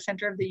they are the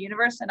center of the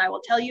universe. And I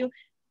will tell you,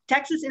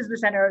 Texas is the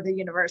center of the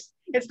universe.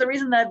 It's the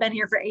reason that I've been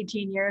here for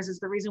 18 years. Is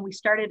the reason we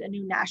started a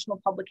new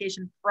national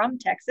publication from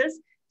Texas.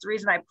 It's the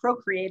reason I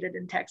procreated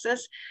in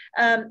Texas.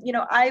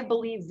 I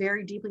believe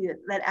very deeply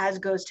that as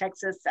goes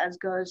Texas, as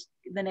goes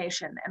the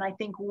nation. And I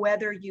think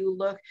whether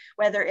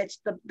it's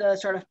the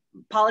sort of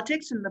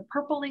politics and the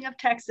purpling of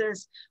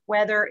Texas,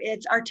 whether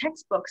it's our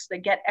textbooks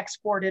that get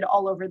exported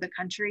all over the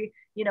country,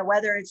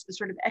 whether it's the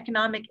sort of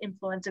economic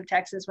influence of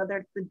Texas, whether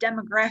it's the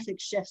demographic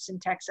shifts in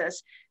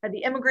Texas,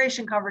 the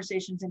immigration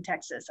conversations in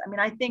Texas. I mean,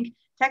 I think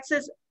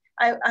Texas,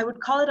 I would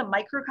call it a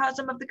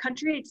microcosm of the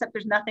country, except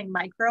there's nothing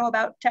micro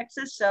about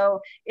Texas. So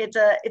it's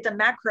a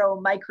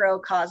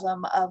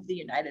microcosm of the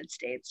United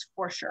States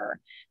for sure.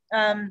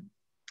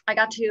 I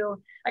got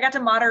to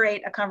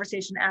moderate a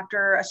conversation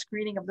after a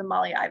screening of the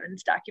Molly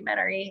Ivins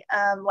documentary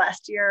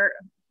last year,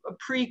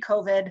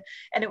 pre-COVID,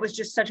 and it was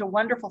just such a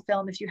wonderful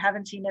film. If you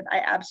haven't seen it, I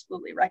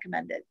absolutely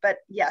recommend it. But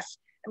yes,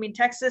 I mean,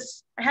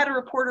 Texas, I had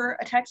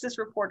a Texas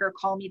reporter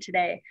call me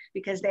today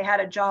because they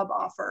had a job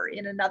offer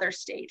in another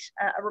state,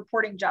 a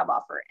reporting job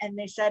offer. And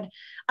they said,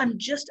 I'm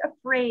just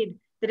afraid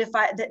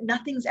that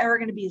nothing's ever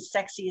going to be as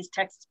sexy as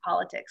Texas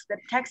politics, that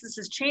Texas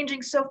is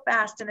changing so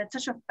fast and it's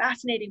such a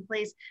fascinating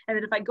place. And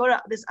that if I go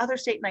to this other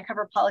state and I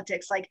cover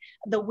politics, like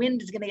the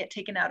wind is going to get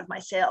taken out of my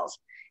sails.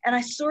 And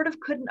I sort of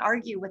couldn't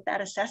argue with that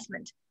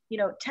assessment.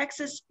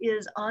 Texas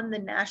is on the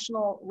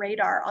national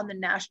radar, on the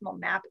national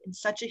map in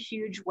such a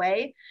huge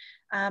way.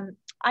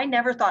 I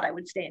never thought I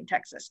would stay in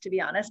Texas, to be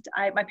honest.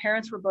 My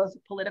parents were both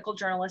political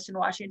journalists in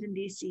Washington,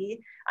 D.C.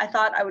 I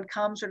thought I would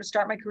come sort of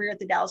start my career at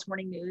the Dallas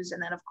Morning News.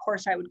 And then, of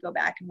course, I would go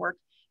back and work,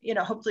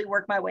 hopefully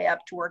work my way up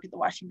to work at the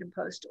Washington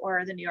Post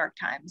or the New York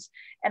Times.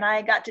 And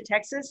I got to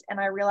Texas and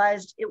I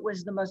realized it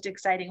was the most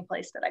exciting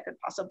place that I could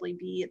possibly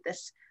be at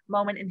this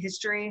moment in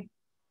history.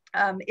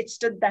 It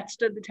stood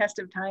the test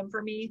of time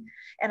for me.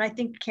 And I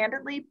think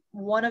candidly,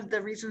 one of the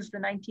reasons the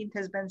 19th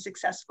has been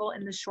successful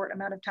in this short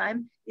amount of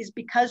time is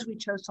because we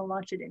chose to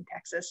launch it in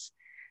Texas.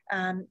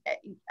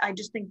 I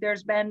just think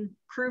there's been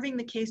proving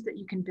the case that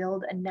you can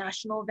build a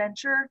national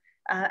venture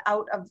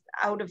out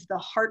of the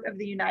heart of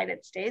the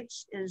United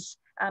States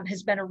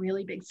has been a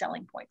really big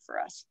selling point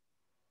for us.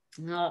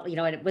 I don't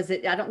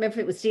remember if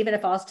it was Stephen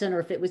F. Austin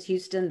or if it was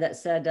Houston that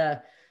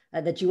said,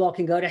 that you all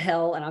can go to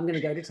hell and I'm going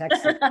to go to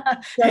Texas.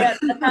 Yeah,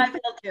 that's how I feel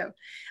too.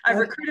 I've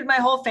recruited my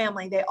whole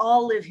family. They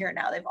all live here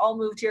now. They've all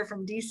moved here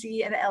from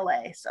DC and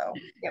LA. So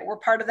yeah, we're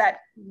part of that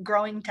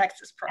growing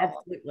Texas problem.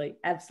 Absolutely.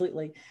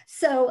 Absolutely.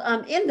 So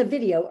in the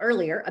video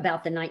earlier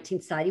about the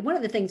 19th Society, one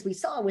of the things we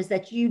saw was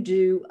that you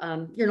do,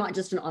 you're not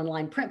just an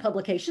online print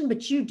publication,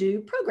 but you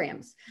do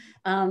programs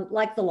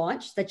like the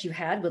launch that you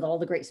had with all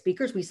the great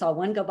speakers. We saw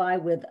one go by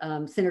with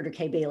Senator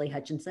Kay Bailey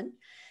Hutchinson.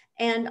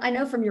 And I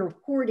know from your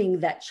reporting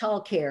that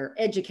childcare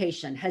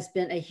education has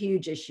been a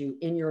huge issue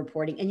in your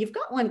reporting. And you've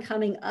got one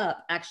coming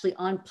up actually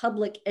on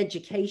public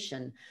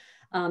education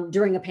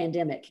during a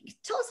pandemic.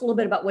 Tell us a little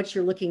bit about what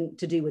you're looking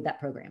to do with that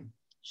program.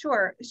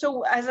 Sure.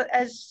 So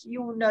as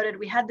you noted,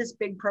 we had this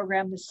big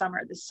program this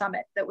summer, this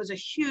summit that was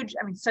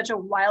such a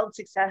wild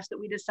success that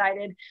we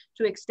decided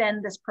to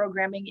extend this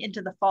programming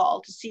into the fall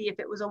to see if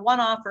it was a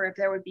one-off or if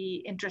there would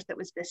be interest that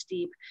was this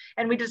deep.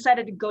 And we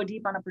decided to go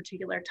deep on a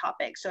particular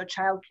topic, so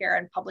childcare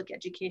and public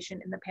education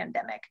in the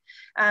pandemic.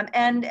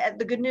 And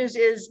the good news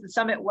is the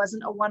summit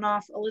wasn't a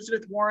one-off.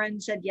 Elizabeth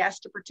Warren said yes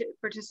to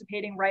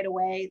participating right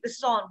away. This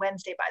is all on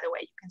Wednesday, by the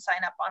way. You can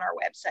sign up on our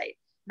website,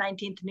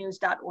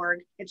 19thnews.org.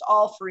 It's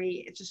all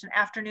free. It's just an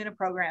afternoon of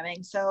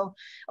programming. So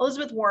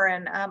Elizabeth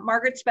Warren,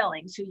 Margaret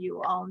Spellings, who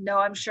you all know,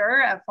 I'm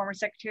sure, a former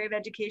Secretary of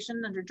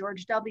Education under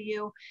George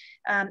W.,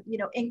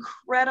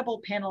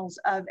 incredible panels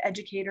of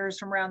educators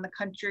from around the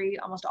country,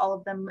 almost all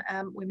of them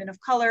women of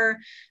color,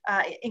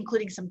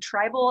 including some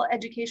tribal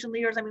education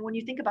leaders. I mean, when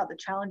you think about the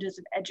challenges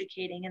of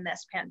educating in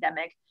this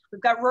pandemic,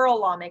 we've got rural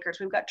lawmakers,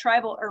 we've got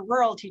tribal or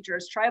rural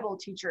teachers, tribal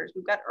teachers,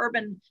 we've got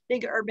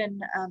big urban,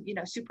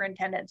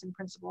 superintendents and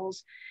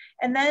principals.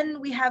 And then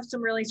we have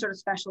some really sort of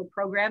special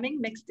programming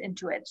mixed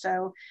into it.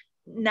 So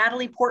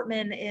Natalie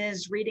Portman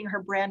is reading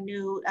her brand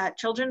new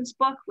children's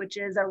book, which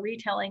is a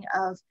retelling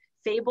of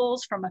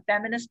fables from a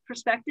feminist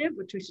perspective,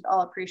 which we should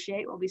all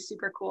appreciate, will be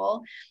super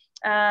cool.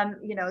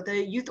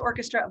 The Youth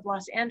Orchestra of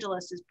Los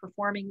Angeles is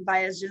performing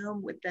via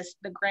Zoom with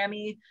the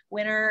Grammy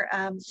winner,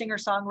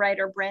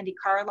 singer-songwriter Brandi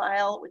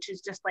Carlile, which is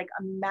just like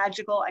a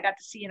magical, I got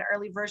to see an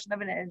early version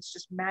of it and it's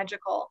just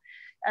magical.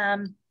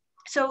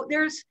 So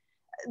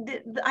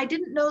I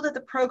didn't know that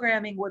the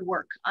programming would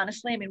work,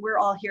 honestly. I mean, we're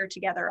all here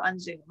together on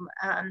Zoom.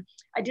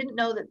 I didn't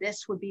know that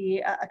this would be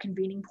a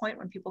convening point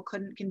when people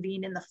couldn't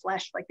convene in the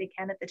flesh like they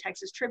can at the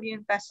Texas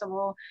Tribune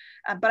Festival.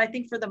 But I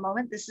think for the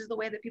moment, this is the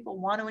way that people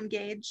want to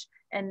engage.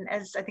 And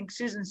as I think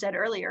Susan said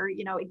earlier,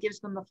 it gives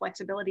them the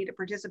flexibility to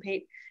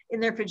participate in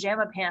their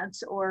pajama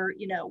pants or,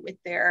 with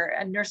their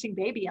nursing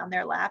baby on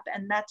their lap.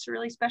 And that's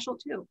really special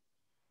too.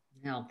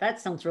 Now, that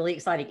sounds really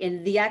exciting.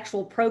 And the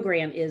actual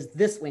program is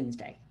this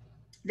Wednesday.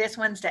 This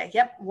Wednesday.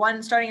 Yep.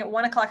 Starting at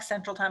 1 o'clock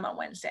Central Time on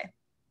Wednesday.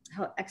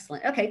 Oh,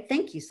 excellent. Okay.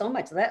 Thank you so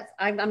much.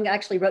 I'm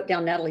actually wrote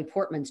down Natalie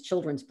Portman's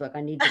children's book.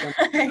 I need to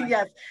go.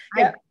 Yes.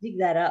 I dig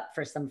that up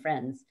for some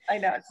friends. I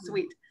know. It's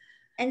sweet.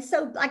 And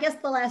so I guess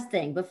the last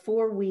thing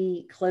before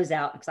we close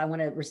out, because I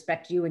want to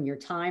respect you and your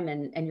time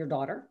and your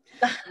daughter.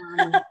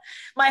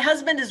 My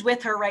husband is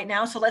with her right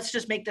now, so let's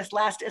just make this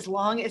last as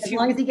long as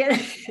he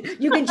gets.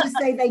 You can just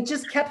say they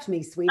just kept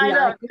me, sweetie. I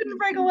know, couldn't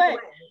break away.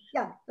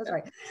 Yeah, that's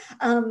right.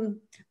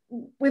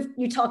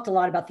 You talked a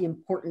lot about the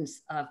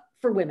importance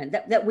for women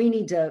that we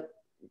need to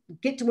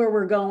get to where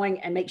we're going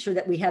and make sure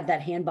that we have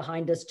that hand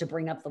behind us to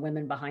bring up the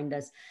women behind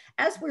us.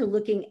 As we're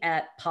looking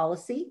at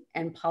policy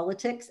and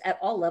politics at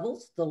all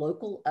levels, the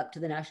local up to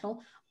the national,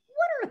 what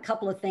are a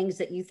couple of things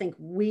that you think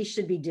we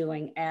should be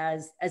doing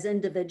as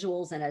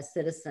individuals and as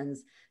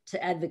citizens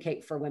to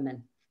advocate for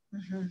women?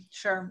 Mm-hmm.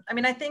 Sure. I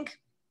mean, I think,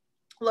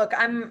 look,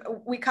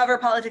 we cover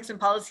politics and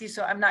policy,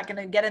 so I'm not going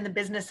to get in the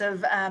business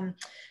of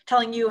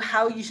telling you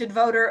how you should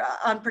vote or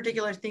on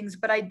particular things,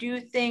 but I do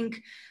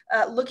think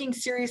looking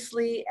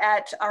seriously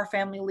at our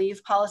family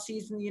leave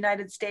policies in the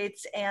United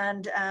States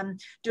and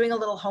doing a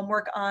little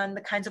homework on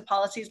the kinds of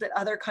policies that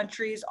other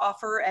countries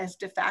offer as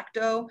de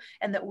facto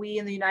and that we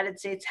in the United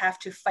States have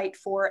to fight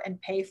for and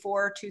pay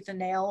for tooth and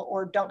nail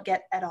or don't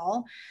get at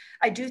all.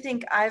 I do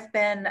think I've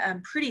been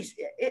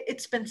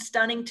it's been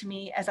stunning to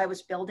me as I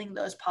was building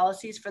those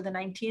policies for the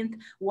 19th,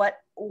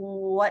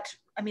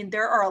 I mean,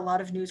 there are a lot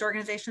of news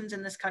organizations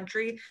in this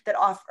country that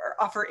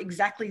offer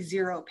exactly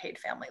zero paid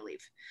family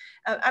leave.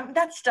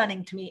 That's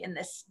stunning to me in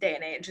this day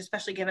and age,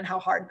 especially given how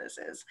hard this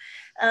is.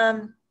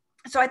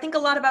 So I think a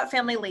lot about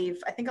family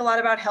leave. I think a lot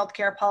about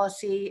healthcare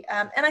policy.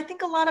 And I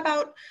think a lot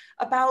about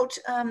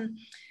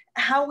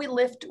how we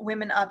lift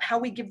women up, how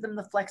we give them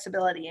the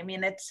flexibility. I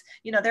mean,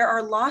 there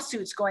are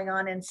lawsuits going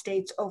on in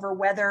states over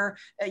whether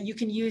you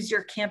can use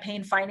your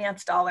campaign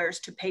finance dollars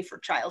to pay for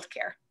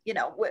childcare.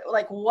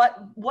 Like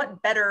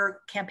what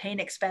better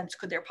campaign expense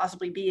could there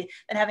possibly be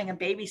than having a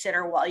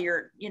babysitter while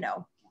you're,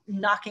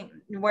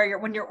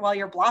 while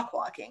you're block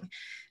walking.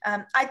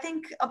 I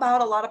think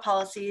about a lot of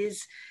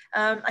policies.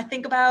 I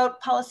think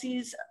about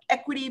policies,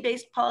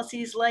 equity-based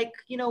policies, like,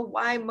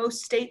 why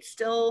most states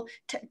still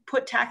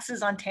put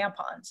taxes on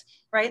tampons,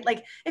 right?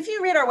 Like if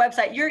you read our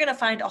website, you're going to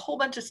find a whole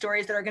bunch of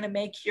stories that are going to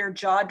make your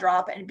jaw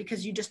drop, and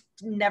because you just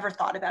never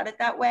thought about it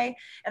that way.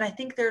 And I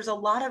think there's a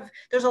lot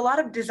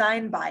of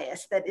design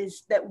bias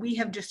that we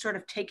have just sort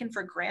of taken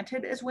for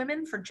granted as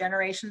women for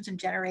generations and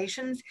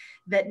generations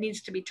that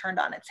needs to be turned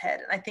on its head.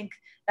 And I think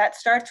that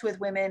starts with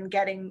women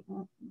getting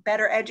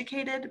better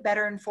educated,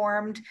 better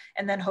informed,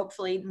 and then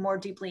hopefully more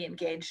deeply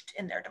engaged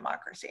in their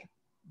democracy.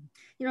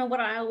 What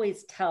I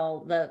always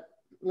tell the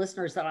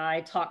listeners that I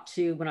talk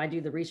to when I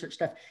do the research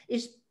stuff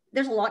is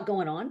there's a lot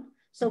going on.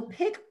 So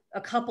pick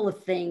a couple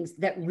of things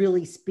that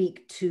really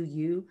speak to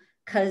you,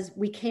 because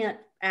we can't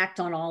act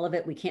on all of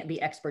it. We can't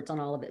be experts on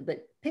all of it,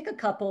 but pick a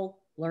couple,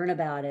 learn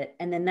about it.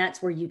 And then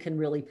that's where you can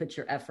really put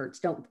your efforts.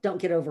 Don't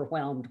get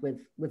overwhelmed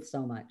with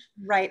so much.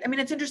 Right. I mean,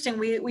 it's interesting.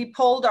 We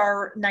polled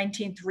our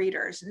 19th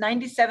readers.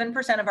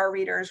 97% of our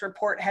readers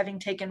report having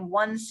taken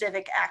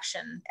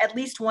at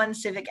least one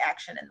civic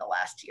action in the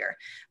last year.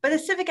 But a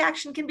civic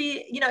action can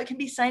be, it can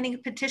be signing a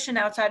petition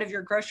outside of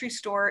your grocery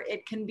store.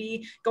 It can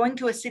be going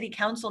to a city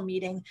council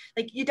meeting.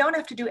 Like, you don't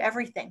have to do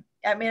everything.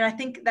 I mean, I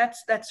think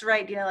that's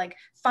right. Like,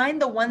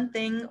 find the one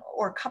thing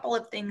or a couple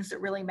of things that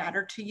really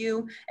matter to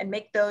you and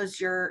make those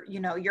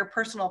your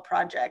personal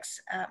projects.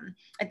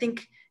 I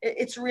think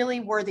it's really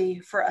worthy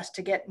for us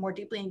to get more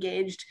deeply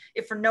engaged,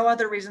 if for no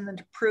other reason than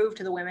to prove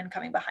to the women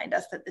coming behind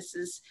us that this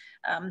is,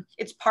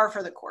 it's par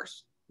for the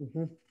course.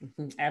 Mm-hmm,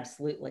 mm-hmm,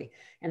 absolutely.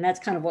 And that's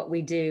kind of what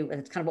we do.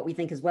 And it's kind of what we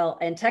think as well.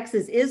 And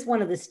Texas is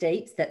one of the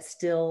states that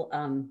still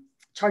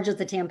charges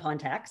the tampon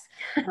tax.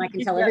 And I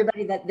can tell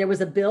everybody that there was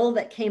a bill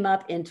that came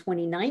up in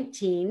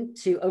 2019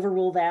 to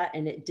overrule that,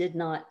 and it did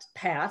not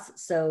pass.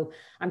 So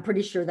I'm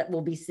pretty sure that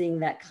we'll be seeing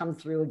that come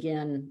through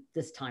again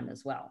this time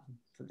as well.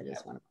 So that is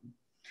one of them.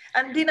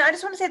 And Dina, I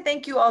just want to say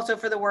thank you also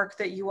for the work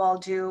that you all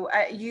do.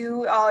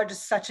 You all are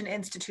just such an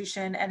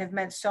institution and have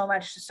meant so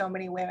much to so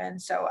many women.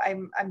 So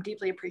I'm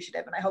deeply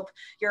appreciative, and I hope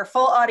your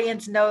full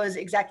audience knows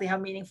exactly how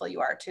meaningful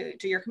you are to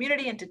your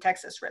community and to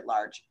Texas writ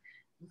large.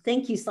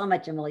 Thank you so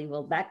much, Emily.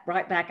 We'll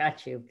right back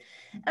at you.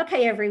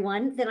 Okay,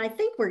 everyone. Then I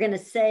think we're going to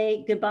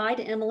say goodbye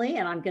to Emily,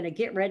 and I'm going to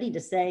get ready to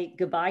say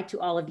goodbye to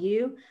all of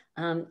you.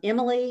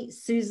 Emily,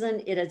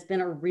 Susan, it has been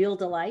a real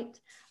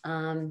delight.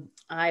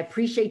 I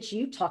appreciate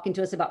you talking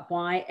to us about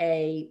why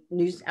a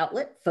news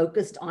outlet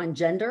focused on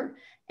gender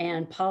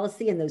and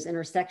policy and those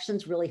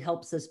intersections really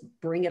helps us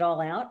bring it all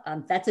out.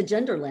 That's a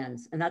gender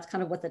lens, and that's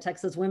kind of what the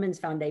Texas Women's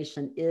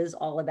Foundation is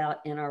all about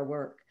in our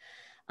work.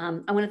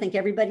 I want to thank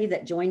everybody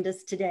that joined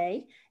us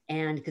today,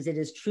 and because it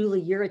is truly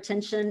your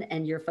attention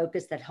and your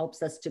focus that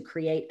helps us to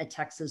create a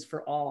Texas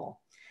for all.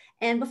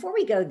 And before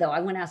we go, though, I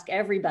want to ask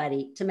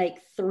everybody to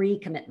make 3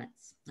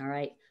 commitments. All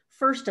right.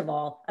 First of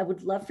all, I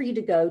would love for you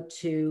to go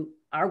to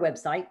our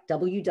website,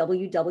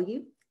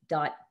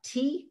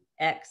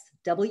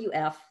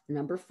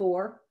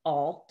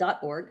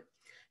 www.txwf4all.org,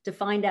 to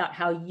find out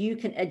how you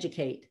can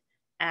educate,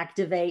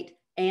 activate,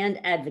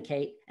 and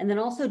advocate, and then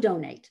also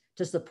donate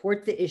to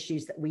support the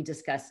issues that we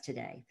discussed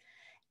today.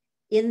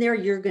 In there,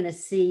 you're going to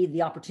see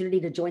the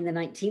opportunity to join the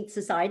 19th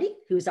Society,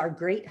 who's our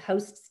great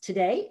hosts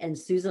today. And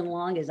Susan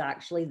Long is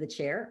actually the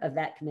chair of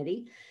that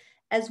committee,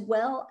 as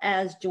well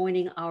as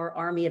joining our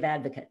Army of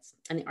Advocates.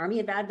 And the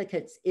Army of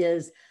Advocates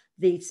is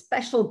the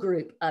special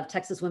group of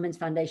Texas Women's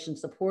Foundation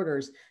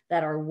supporters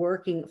that are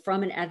working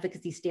from an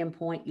advocacy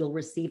standpoint. You'll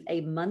receive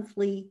a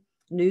monthly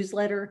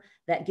newsletter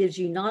that gives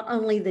you not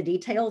only the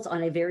details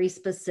on a very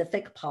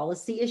specific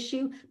policy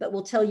issue, but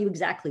will tell you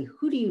exactly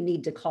who do you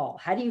need to call?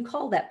 How do you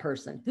call that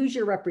person? Who's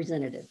your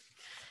representative?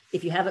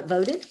 If you haven't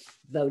voted,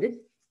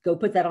 go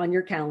put that on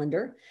your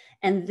calendar.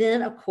 And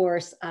then of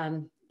course,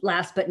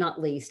 last but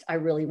not least, I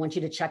really want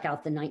you to check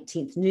out the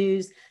 19th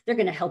News. They're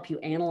going to help you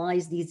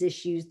analyze these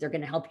issues. They're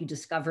going to help you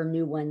discover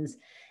new ones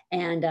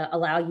and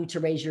allow you to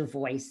raise your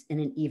voice in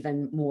an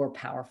even more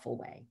powerful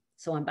way.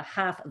 So on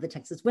behalf of the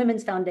Texas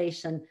Women's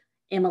Foundation,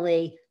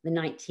 Emily, the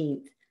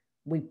 19th,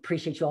 we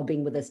appreciate you all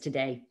being with us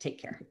today. Take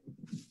care.